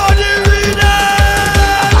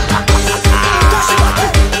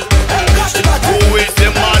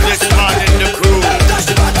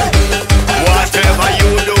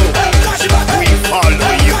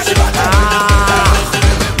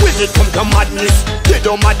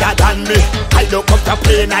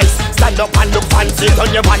 really nice. Stand up and look fancy,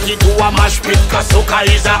 turn your body to a mash pit. Cause Soca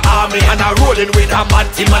is a army and a rolling with a bad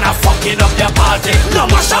team and a fucking up your party. No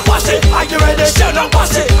mash up pass it, are you ready? Shell down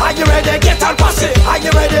pass it, are you ready? Get on pass it, are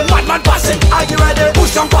you ready? Badman pass it, are you ready?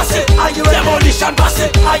 Push on pass it, are you ready? Demolition pass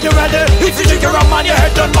it, are you ready? If you drink your rum on your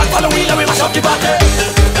head done bad, follow me, let me mash up the party.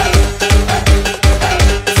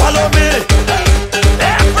 Follow me,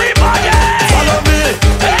 everybody. Follow me,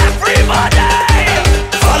 everybody.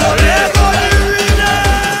 Follow me.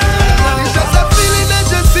 It's just a feeling that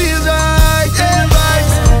just feels right, yeah, right.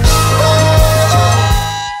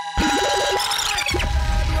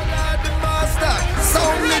 The master,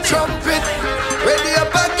 sound the trumpet. Ready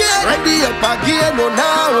up again, oh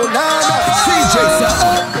now, oh now. CJ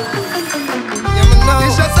Sound.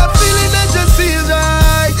 It's just a feeling that just feels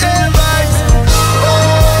right, yeah, right.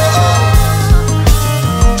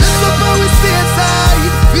 Just before we stay aside,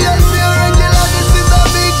 we are here regular, this is a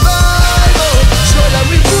big vibe. Show them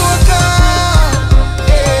we work hard.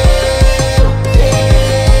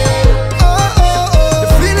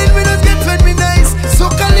 The feeling we just get when we nice.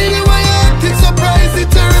 Soca lily, why you acting surprised? It's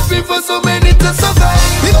therapy for so many to survive.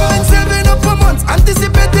 People been saving up for months,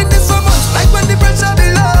 anticipating this for months. Like when the pressure be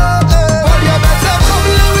low. But you better come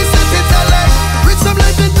and we set it alive. Bring some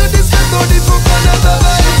life into this ghetto, this hope another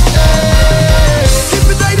vibe. Keep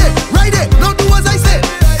it right there, don't do as I say.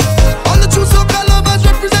 All the true Soca lovers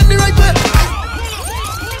represent the right way.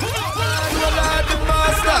 The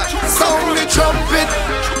master, sound the trumpet.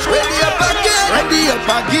 Ready up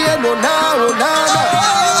again, oh now, oh now.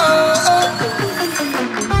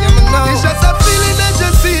 It's just a feeling that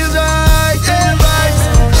just feels right, yeah, right.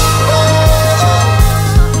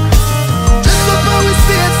 Just before we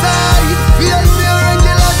stay aside, we are here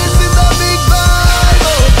regular, this is a big vibe.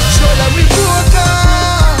 Show them we work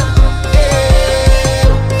hard.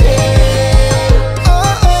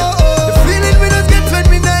 The feeling we just get when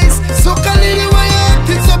we nice. Soca lily, why you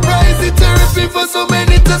acting surprised? It's therapy for so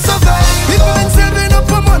many to survive. People been saving up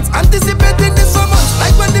for months, anticipating this for months.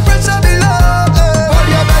 Like when the pressure be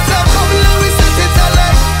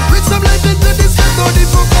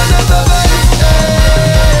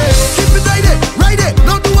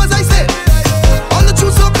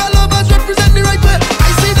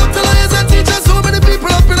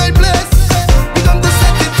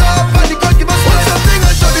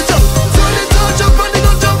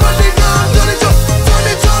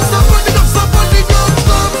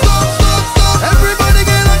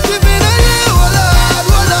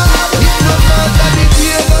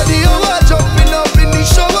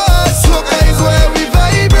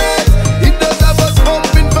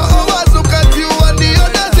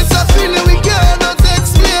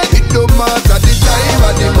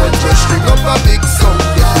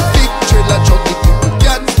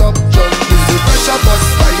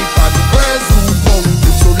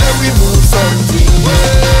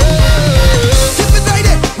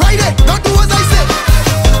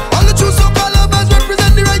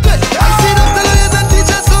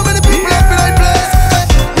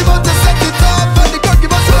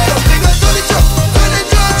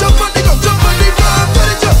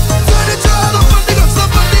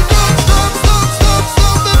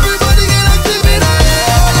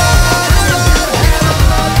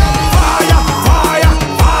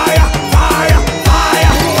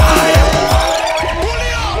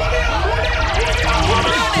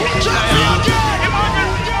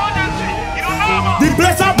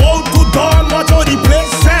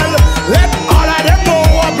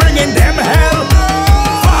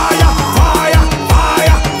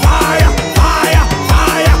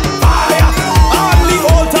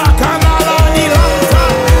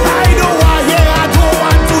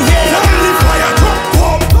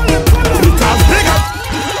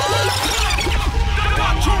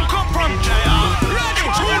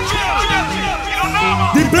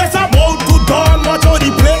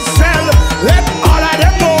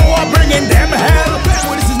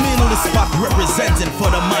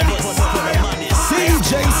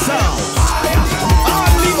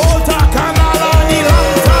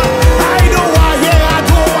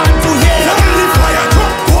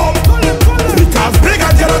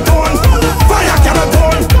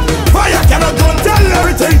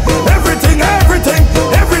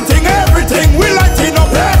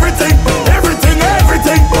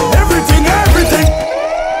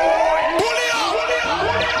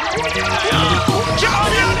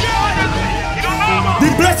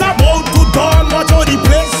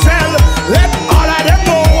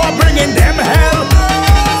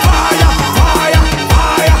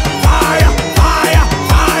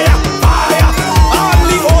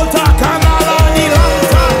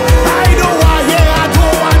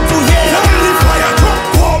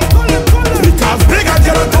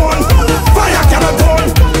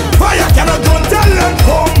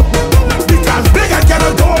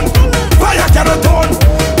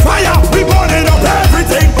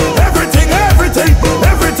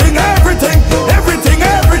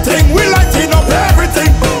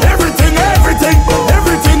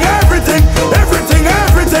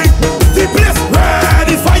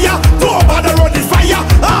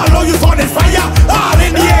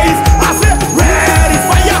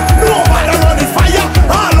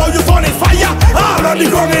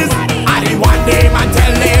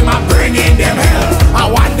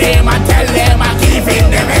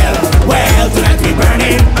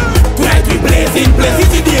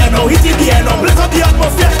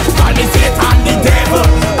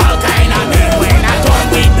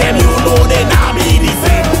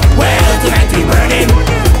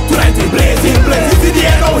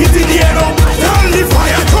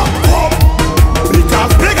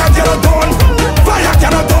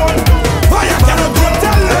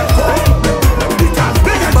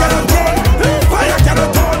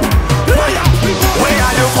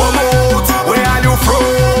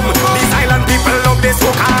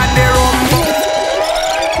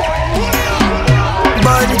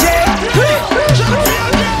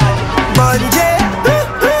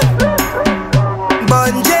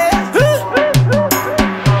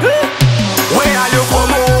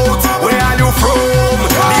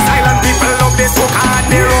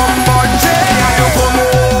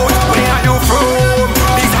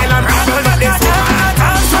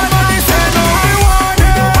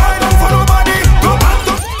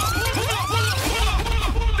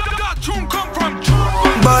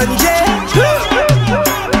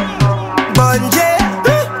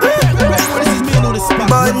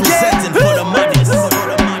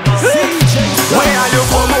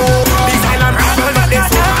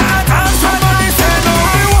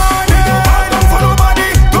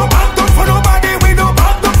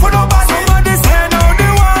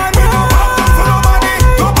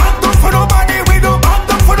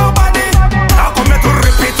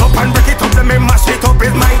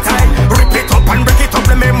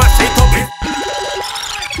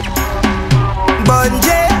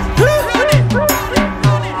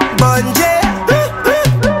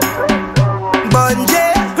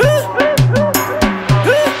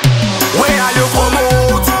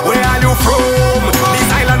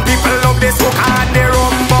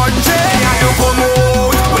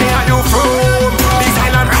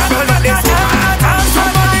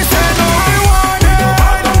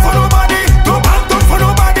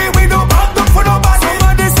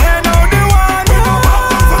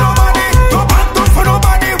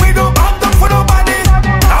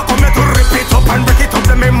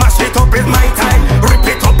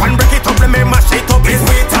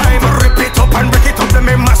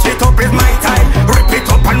up is my time. Rip it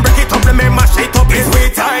up and break it up, let me mash it up, it's way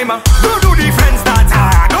time. Don't do defense that,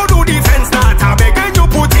 don't do defense that. Begging you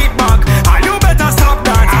put it back, and you better stop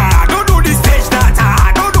that. Don't do the stage that,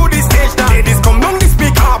 don't do the stage that. Ladies come down the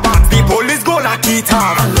speaker box, the police go like it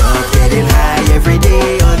up. I love getting high every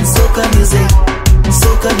day on soca music,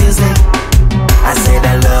 soca music. I said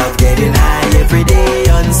I love getting high every day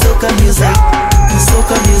on soca music,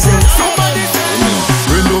 soca music. Somebody say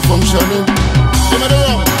window functioning, give me the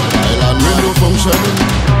rum. Island window functioning,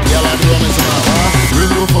 yell at the rum is my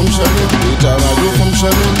window functioning, guitar radio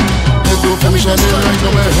functioning, head functioning. Right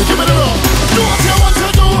now, man, give me the rum. Do what you want to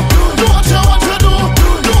do, do what you want to do,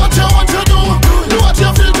 do what you want to do, do what you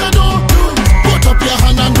feel to do. Put up your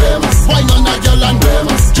hand and famous, wine on that girl and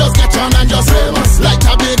famous. Just get on and just famous, like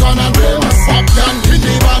a big gun and famous. Up down in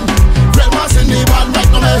the van, famous in the van. Right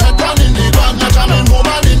now, my head down in the van, not jamming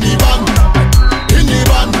woman in the van. In the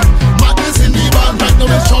van, madness in the van. Right now,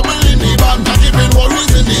 there's trouble in the van, not even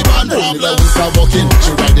worries in the van. Problems are walking,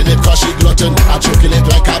 she riding it cause she glutton. I choking it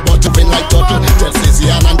like a button, like turtle. Tell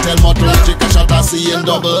Sissian and tell Mottle, take a shot and seeing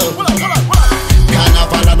double.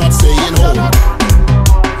 Carnival are not staying home.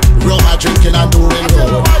 Rum are drinking and doing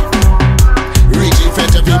home. Reaching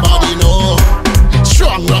fetch, everybody know.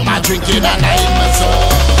 Strong rum are drinking and I in my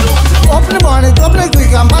soul. Open the morning, open the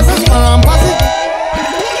quick and pass it, and pass it.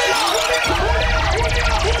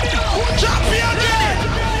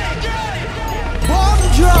 Bomb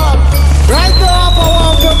drop. Right now for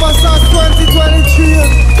 1 February 2023.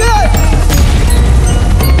 Yeah.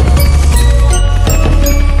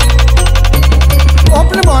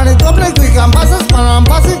 Open the morning, open the quick and pass it, and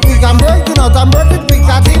pass it quick and break it out and break it quick.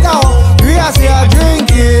 I think we are here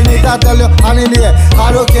drinking it. I tell you, and in the air.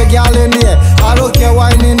 I don't care, girl in the air. I don't care,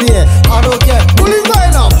 wine in the air. I don't care. Bully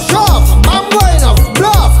going up, shove. I'm going up,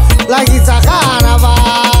 bluff. Like it's a carnival.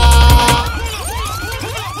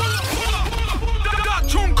 That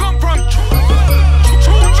tune come from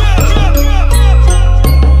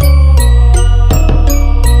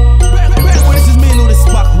This is Mello the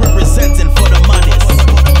Spark representing for the money.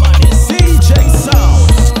 CJ Sound.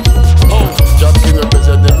 Oh, just been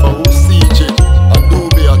representing for who CJ. I do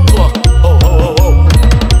be a tour. Oh, oh, oh, oh.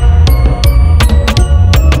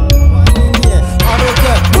 I don't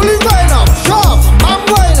care. Bully going up, shove. I'm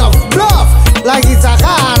going up, bluff. Like it's a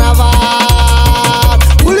carnival.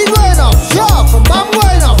 Bully going up, shove. I'm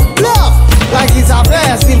going up, bluff. Like it's a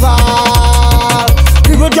festival.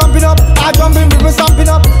 People jumping up, I jumping, people stamping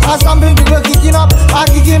up, I stamping, people kicking up, I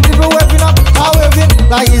kicking, people waving up, I waving.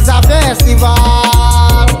 Like it's a festival.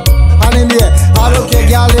 And in the air, I don't care,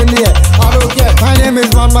 girl in the air, I don't care. My name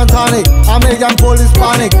is Badman Tonic, I make them police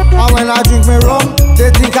panic. And when I drink me rum,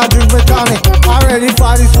 they think I drink me tonic. I'm ready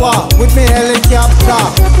for this war, with me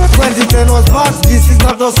helicopter. 2010 was bad, this is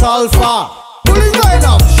not a sulfur. Bully going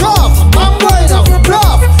up, shove, I'm going up,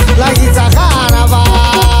 bluff. Like it's a carnival.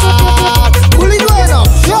 Bully going up,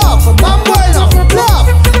 shove, I'm going up, bluff.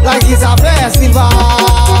 Like it's a festival.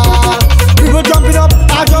 People jumping up,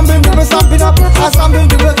 I jumping, people stamping up, I stamping,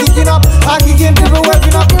 people kicking up, I kicking, people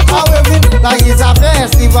waving up, I waving. Like it's a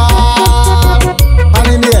festival. And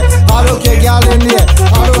in the air, I don't care, girl in the air,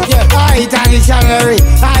 I don't care. I eat a dictionary,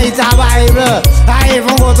 I eat a Bible, I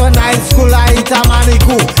even go to night school, I eat a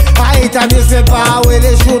manicure. I eat a newspaper where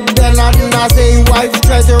they shoot them and I say wife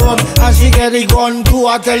try to run and she get the gun too.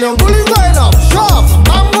 I tell you, bully going up, shove,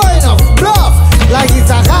 I'm going up, bluff. Like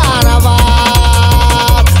it's a carnival.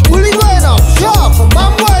 Bully going up, shove,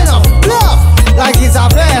 I'm going up, bluff. Like it's a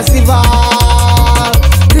festival.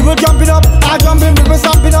 People jumping up, I jumping, people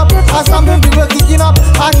stamping up, I stamping, people kicking up,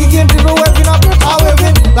 I kicking, people waving up, I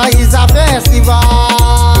waving. Like it's a festival.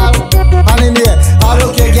 And in the air, I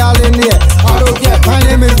don't care, girl in the air, I don't care. My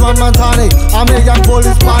name is Badman Tonic, I make them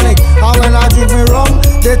police panic. And when I drink me rum,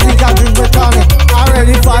 they think I drink me tonic. I'm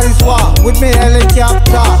ready for this war, with me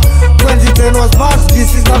helicopter. 2010 was bad,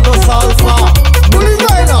 this is not a sulfur. Bully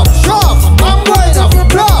going up, shove, I'm going up,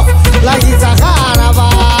 bluff. Like it's a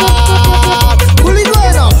carnival.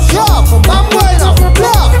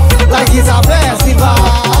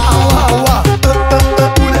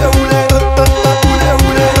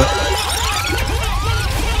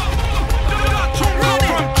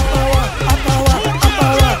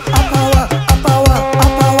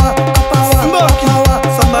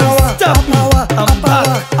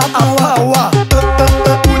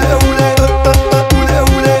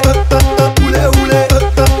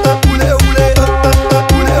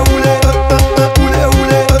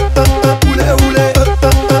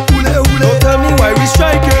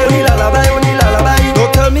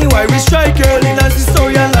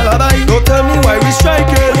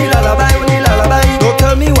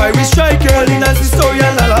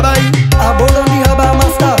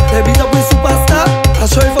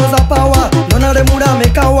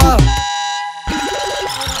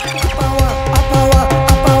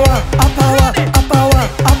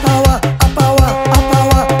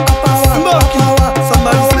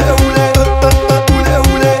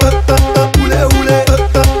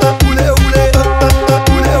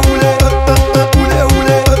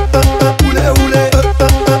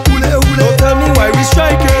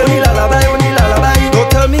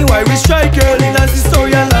 girl in a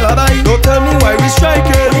story and lullaby. Don't tell me why we strike,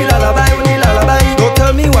 girl in lullaby, Don't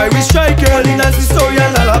tell me why we strike, girl in a story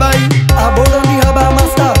and lullaby. I bought on the harbor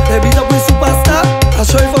master, they beat up with superstar. I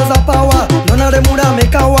show you for the power, none of them would have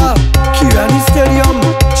make a war. Kirani Stadium,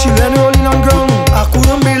 children rolling on ground. I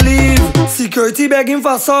couldn't believe, security begging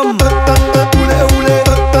for some.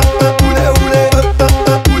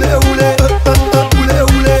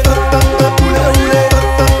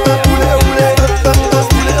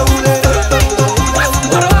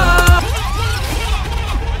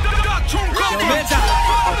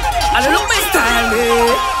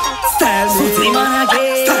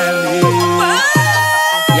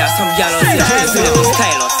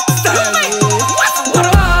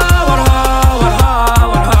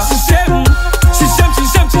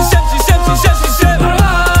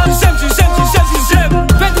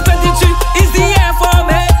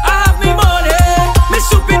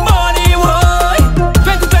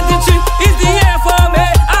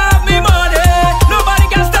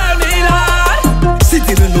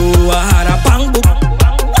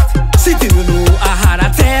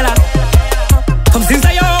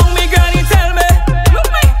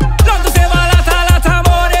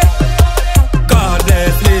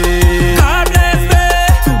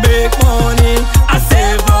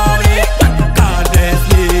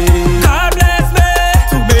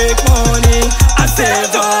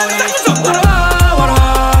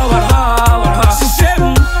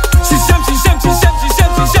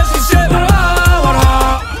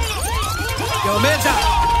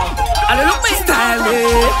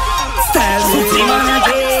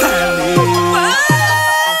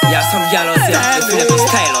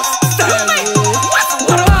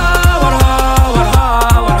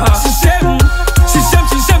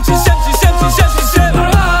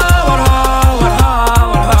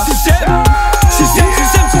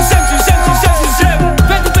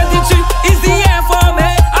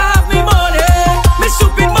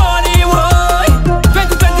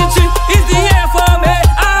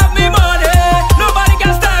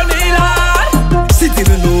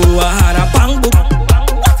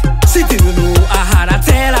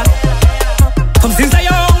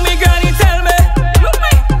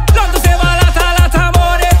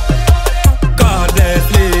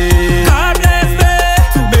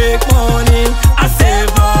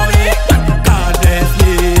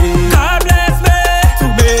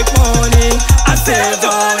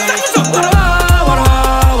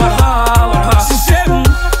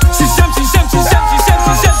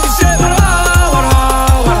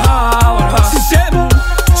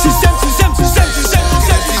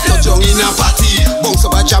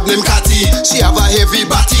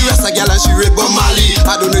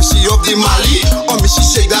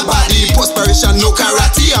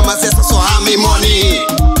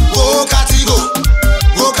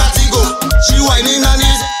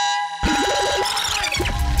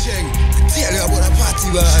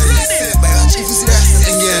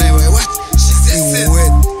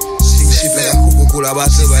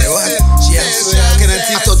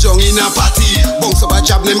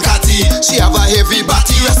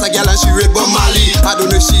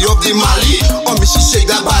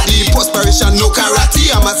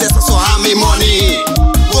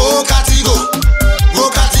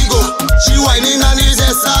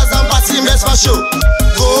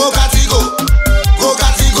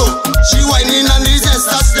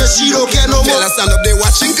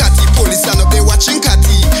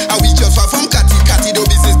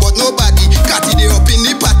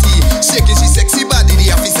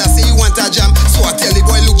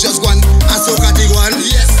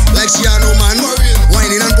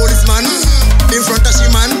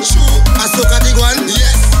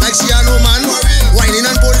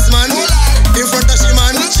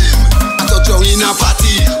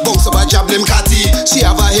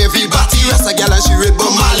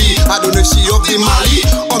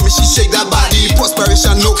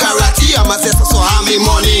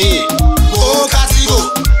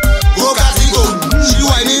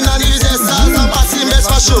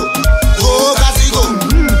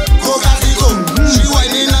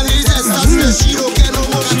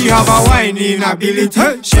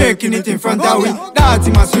 Ability, shaking it in front of we. That's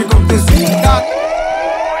my sweet come to see that.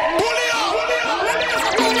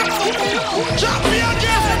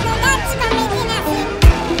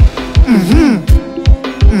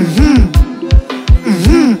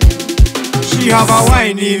 She have a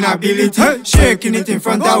whining ability, shaking it in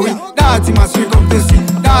front of we. That's my sweet come to see.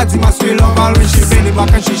 That's my sweet love all when she bend it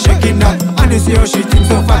back and she shaking that. And you see how she thinks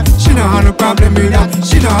so fat. She don't have no problem with that.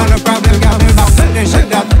 She don't have no problem, got me back. Then shake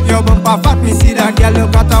that. Your bumper fat, me see that girl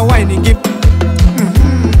look at her whining give.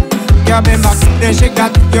 Girl bend back, then shake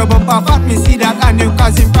that. Your bumper fat, me see that, and you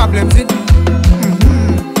causing problems with.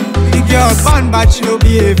 The girl born bad, she no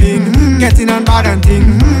behaving. Getting on bad and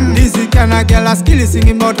thing. This is kind of girl a skilly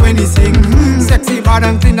singing about when he sing. Sexy bad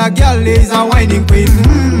and clean, that girl is a whining queen.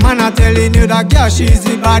 Man, I telling you that girl, she's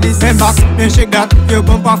the baddest. Bend back, then shake that. Your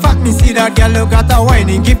bumper fat, me see that girl, look at her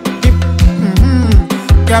whining. Give.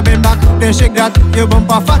 Girl bend back, then shake that. Your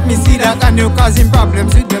bumper fat, me see that, and you causing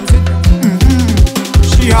problems with them.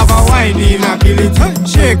 She have a whining ability,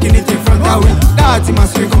 shaking it in front of me. That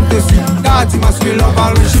must we come to see. That must we love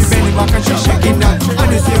her when she bend back and she shaking that.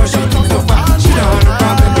 And you see how she thinks so far. She don't have no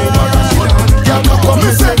problem with her. She don't have no problem. Come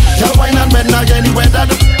and say, girl wine and bend again. Anywhere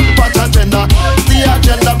that the pot agenda, the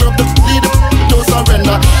agenda broke the lead. Don't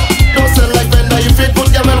surrender. Don't sell like vendor. If it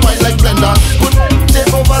good, girl will wine like blender. Good,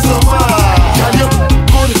 take over some more. Girl you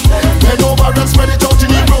good, bend over and spread it out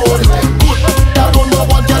in the road. Good, girl don't know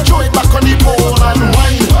what girl throw it back on the pole and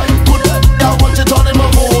wine.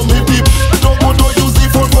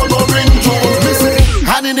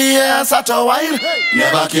 In the air, such a while.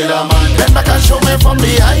 Never kill a man. Then back and show me from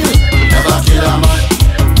behind. Never kill a man.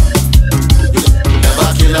 Never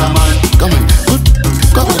kill a man. Come on, good,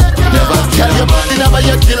 come on. Never kill a man. Never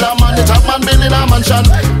yet kill a man. The top man building a mansion.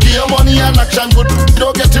 Give your money and action good. You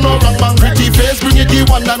don't get to no wrong man. Pretty face, bring it the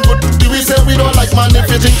one and good. Do we say we don't like man? If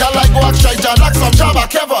you think I like go act shy, like some Jabba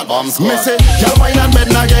Kevin. Me say, girl wine and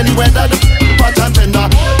bend again. Anywhere that the pot and tender.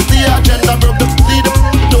 The agenda broke the lead.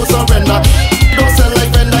 Don't surrender. Don't sell like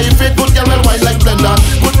vendor. If it good, girl will wine like blender.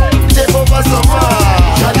 Good, take over some more.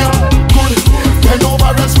 Girl you good, bend over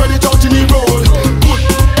and spread it out in the road. Good,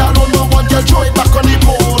 girl don't know what girl throw it back on the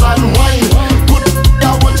pole and wine. Good,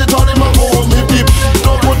 girl want it all in my home. If deep,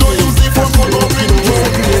 don't use it for no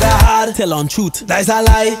reason. Tell on truth, that's a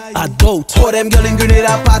lie. I doubt. For them girl in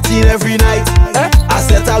Grenada partying every night. I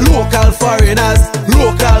said a local foreigners,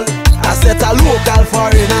 local. I said a local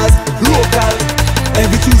foreigners, local.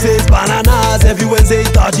 Every Tuesday is bananas, every Wednesday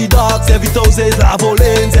is dodgy dogs, every Thursday is lavo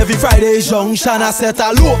lanes, every Friday is junction. I said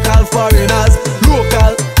a local foreigners,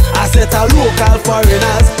 local. I said a local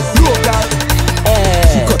foreigners, local.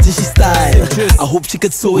 She cut it, she style. I hope she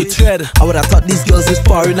could sew it. I would have thought these girls is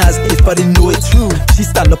foreigners if I didn't know it. She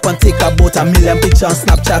stand up and take about 1 million pictures on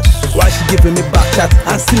Snapchat. Why she giving me back chat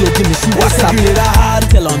and still give me she WhatsApp? Grenada hard,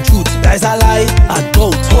 tell on truth, that's a lie. I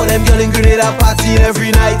doubt. For them girl in Grenada party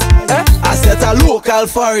every night. I said a local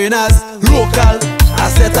foreigners, local. I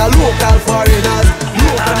said a local foreigners,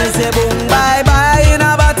 local. And say boom bye bye in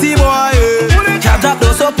a batty boy. Jab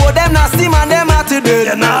don't support them nasty man, them out today.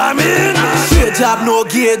 You know what I mean? Straight job, no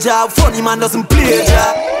gay job. Funny man doesn't play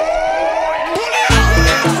job.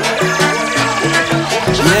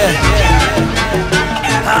 Yeah.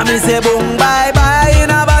 I mean say boom bye bye in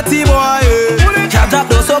a batty boy. Jab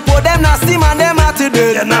don't support them nasty man, them out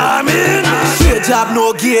today. You know what I mean? Straight job,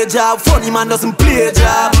 no gay job. Funny man doesn't play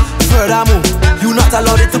job. Furthermore, you not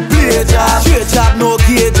allowed it to play job. Straight job, no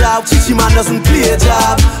gay job. Chichi man doesn't play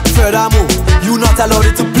job. Furthermore, you not allowed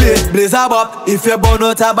it to play. Blaze a bop if you're born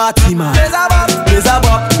out a batty man. Blaze a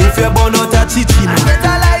bop if you're born out a chichi man.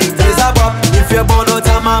 Blaze a bop if you're born out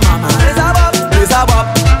a mama man. Blaze a bop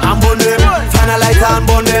and burn them. Find a light and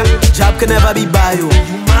burn them. Job can never be by you.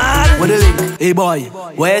 What the link? Hey boy,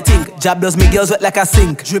 what you think? Job does make girls wet like a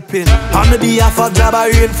sink. Dripping. On the behalf of job I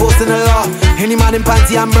reinforcing the law. Any man in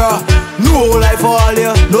panty and bra. No life for all you.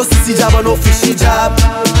 No sissy job or no fishy job.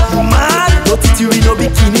 You mad? No titty, no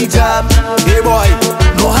bikini job. Hey boy,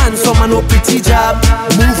 no handsome and no pretty job.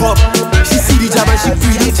 Move up. She see the job and she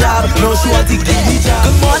free the job. No she want to get the job.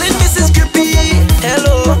 Good morning Mrs. Grippy.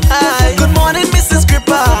 Hello, hi. Good morning Mrs.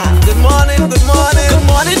 Gripper. Good morning, good morning. Good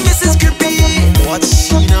morning Mrs. Grippy. What's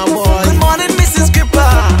she now boy? Good morning Mrs. Gripper.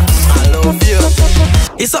 I love you.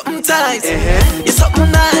 It's something tight. It's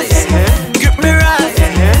something nice. Grip me right.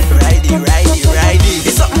 Righty, righty, righty.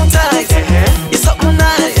 It's something tight. It's something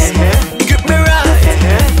nice. Grip me right.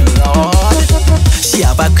 Lord. She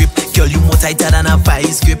have a grip. Girl, you more tighter than a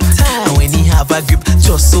vice grip. And when he have a grip,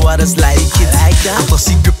 just so I just like it. Like that. And plus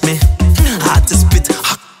he grip me. Hard to spit.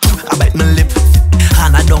 I bite my lip.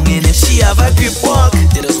 And I don't in it. She have a grip walk.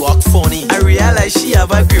 They just walk funny. I realize she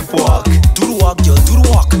have a grip walk. Do the walk, girl, do the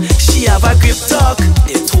walk. She have a grip talk.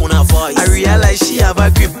 They tone her voice. I realize she have a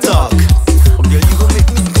grip talk. Girl, you gon' make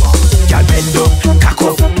me walk. Girl, bend up, cock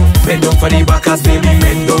up. Bend up for the backers, baby,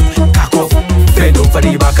 bend up, cock up. Bend up for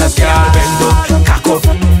the backers, girl, bend up, cock up.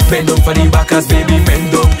 Bend up for the backers, baby,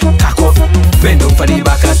 bend up, cock up. Bend up for the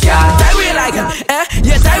backers, girl. Die way like her,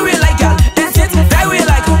 yeah, die way like her. Die way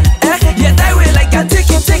like her, yeah, die way like her. Take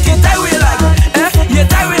it, die way like her, yeah,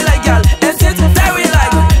 die way like her. Die way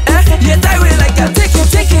like her, yeah, die way like her.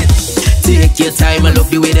 Take it. Take your time, I love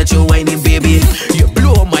the way that you whine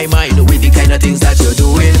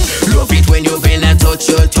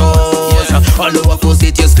All over force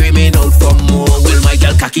it, you screaming out for more. Well, my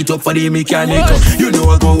girl, cock it up for the mechanic. You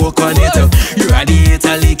know I go work on it. You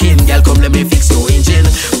radiator leaking, girl, come let me fix your engine.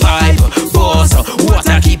 Pipe, boss,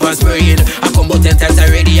 water keep on spraying. I come about 10 times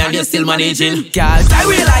already and you're still managing. Girl, die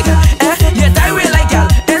way like yeah, die way like girl.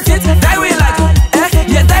 Die way like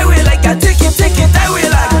yeah, die way like girl. Take it, die way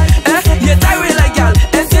like yeah, die way like girl.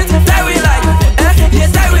 Die way like yeah,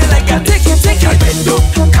 die way like girl. Take it. Girl, bend up,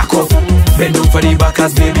 cock up, bend up for the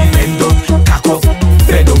backers, baby. Bend up, cock up,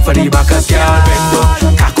 bend up for the backers, girl. Bend up,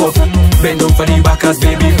 cock up, bend up for the backers,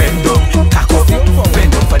 baby. Bend up, cock up,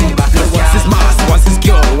 bend up for the backers. Once it's mass, once it's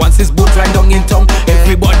girl, once it's boat right down in town.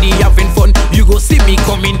 Everybody having fun. You go see me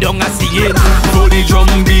coming down and see it. For the drum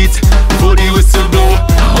beat, for the whistle blow.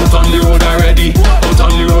 Out on the road already, out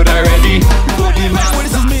on the road already.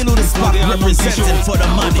 This is Mello the spot representing for the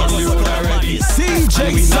money.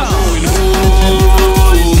 CJ Sound.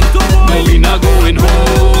 No, we not going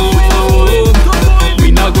home.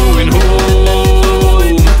 We not going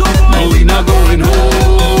home. No, we not going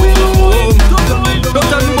home. Don't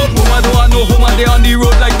tell me about home, I don't want no home, and they on the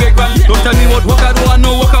road like vagrant. Don't tell me about work, I don't want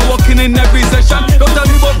no work, I walking in every session. Don't tell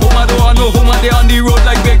me about home, I don't want no home, and they on the road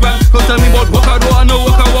like vagrant. Don't tell me about work, I don't want no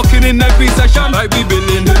work, I walking in every session. I be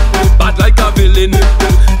billing, bad like a villain.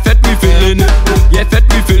 Fet we feeling, yeah, fet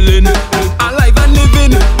we feeling. Alive and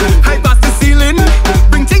living, high past the ceiling.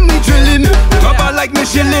 Bring thing me drilling, rubber like me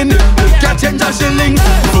shilling. Can't change a shilling.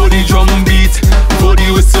 For the drum beat, for the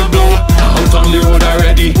whistle blow. Out on the road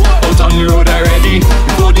already, out on the road already.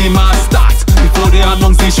 Before the mass starts, before they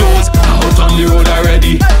announce the shows. Out on the road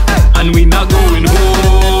already, and we not going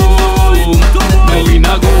home. No, we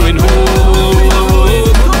not going home.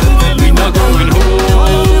 We not going home.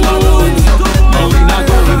 No, we not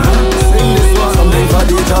going home. Sing this one, something for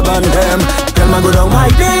the job and them. Tell me go down my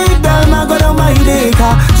dick, tell me go down my dick.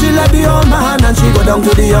 She let the old man and she go down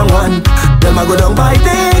to the young one. Tell me go down my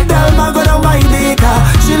dick, tell me go down my dick.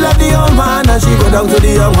 She let the old man and she go down to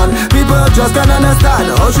the young one. People just can't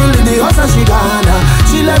understand how she leave the house and she gone.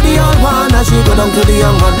 She let the old one and she go down to the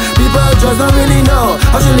young one. People just don't really know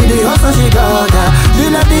how she leave the house and she gone. She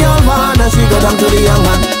let the old one and she go down to the young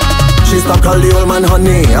one. She stopped call the old man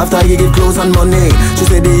honey after he give clothes and money. She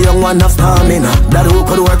said the young one have stamina, that who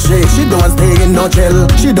could work shake. She don't want stay in no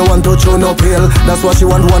jail, she don't want to show no pill. That's why she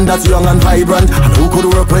want one that's young and vibrant and who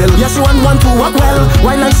could work well. Yeah, she want one to work well,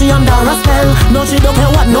 while like she under a spell. No, she don't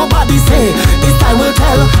care what nobody say, it's time will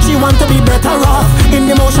tell. She want to be better off,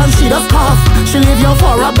 in the motion she does cough. She leave you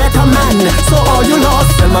for a better man, so all you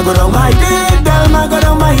lost. Tell me go down my dick, tell me go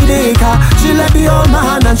down my dick. She let the old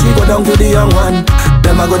man and she go down to the young one.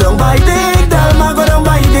 Tell me go down my dick, tell me go down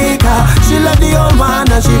my dick. She let the old man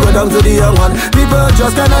and she go down to the young one. People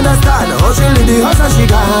just can't understand how she leave the house and she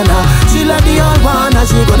gone. She let the old man and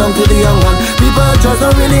she go down to the young one. People just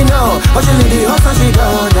don't really know how she leave the house and she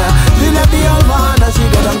gone. She let the old man and she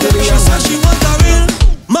go down to the young one. She said she want a real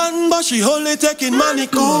man, but she only taking money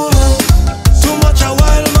cool. Too much a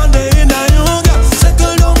while man, they in a yoga.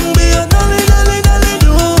 Settle down, be a dolly, dolly, dolly, do.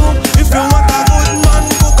 If you want a good man,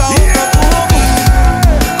 cook a hookah.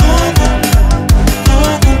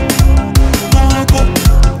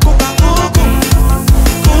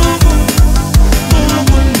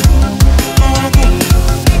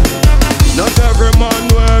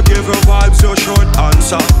 You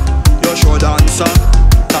should answer.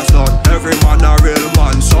 Cause not every man a real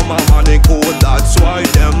man. Some a money cool, that's why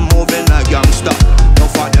them moving like gangster. No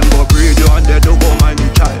for them go breed you and they do go mind the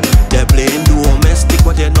child. They playing domestic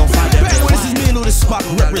but they no for them. This is Mello the spot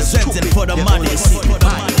representing for the money.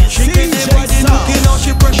 She get everybody looking how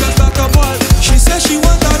she precious like a ball. She says she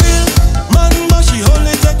want a real man, but she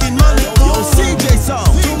only taking money cool. Yo, CJ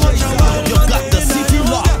Sound, you got the city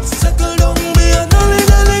locked. Settle down, be a dolly,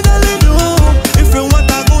 dolly, dolly, do. If you want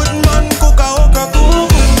a good man, cook a hookah,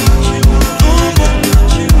 cook.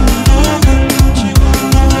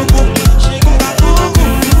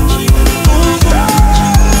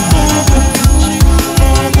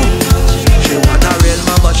 She want a real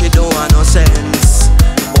man, but she don't want no sense.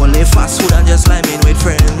 Only fast food and just sliming with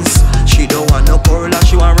friends. She don't want no Corolla,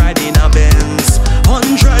 she want ride in a Benz.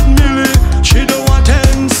 100 million, she don't want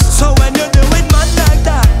tens. So when you do it man like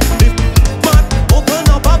that, if man open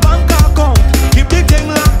up a bank account, keep the thing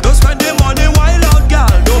locked, don't spend the money wild out,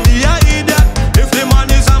 girl. Don't be a idiot. If the man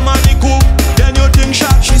is a money cook, then you think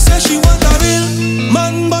shot. She says she want a real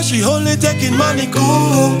man, but she only taking money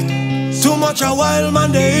cook. Too much a wild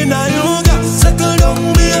man, they in a yoga. Settle down,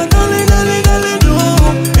 be a dolly, dolly, dolly, do.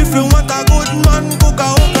 If you want a good man,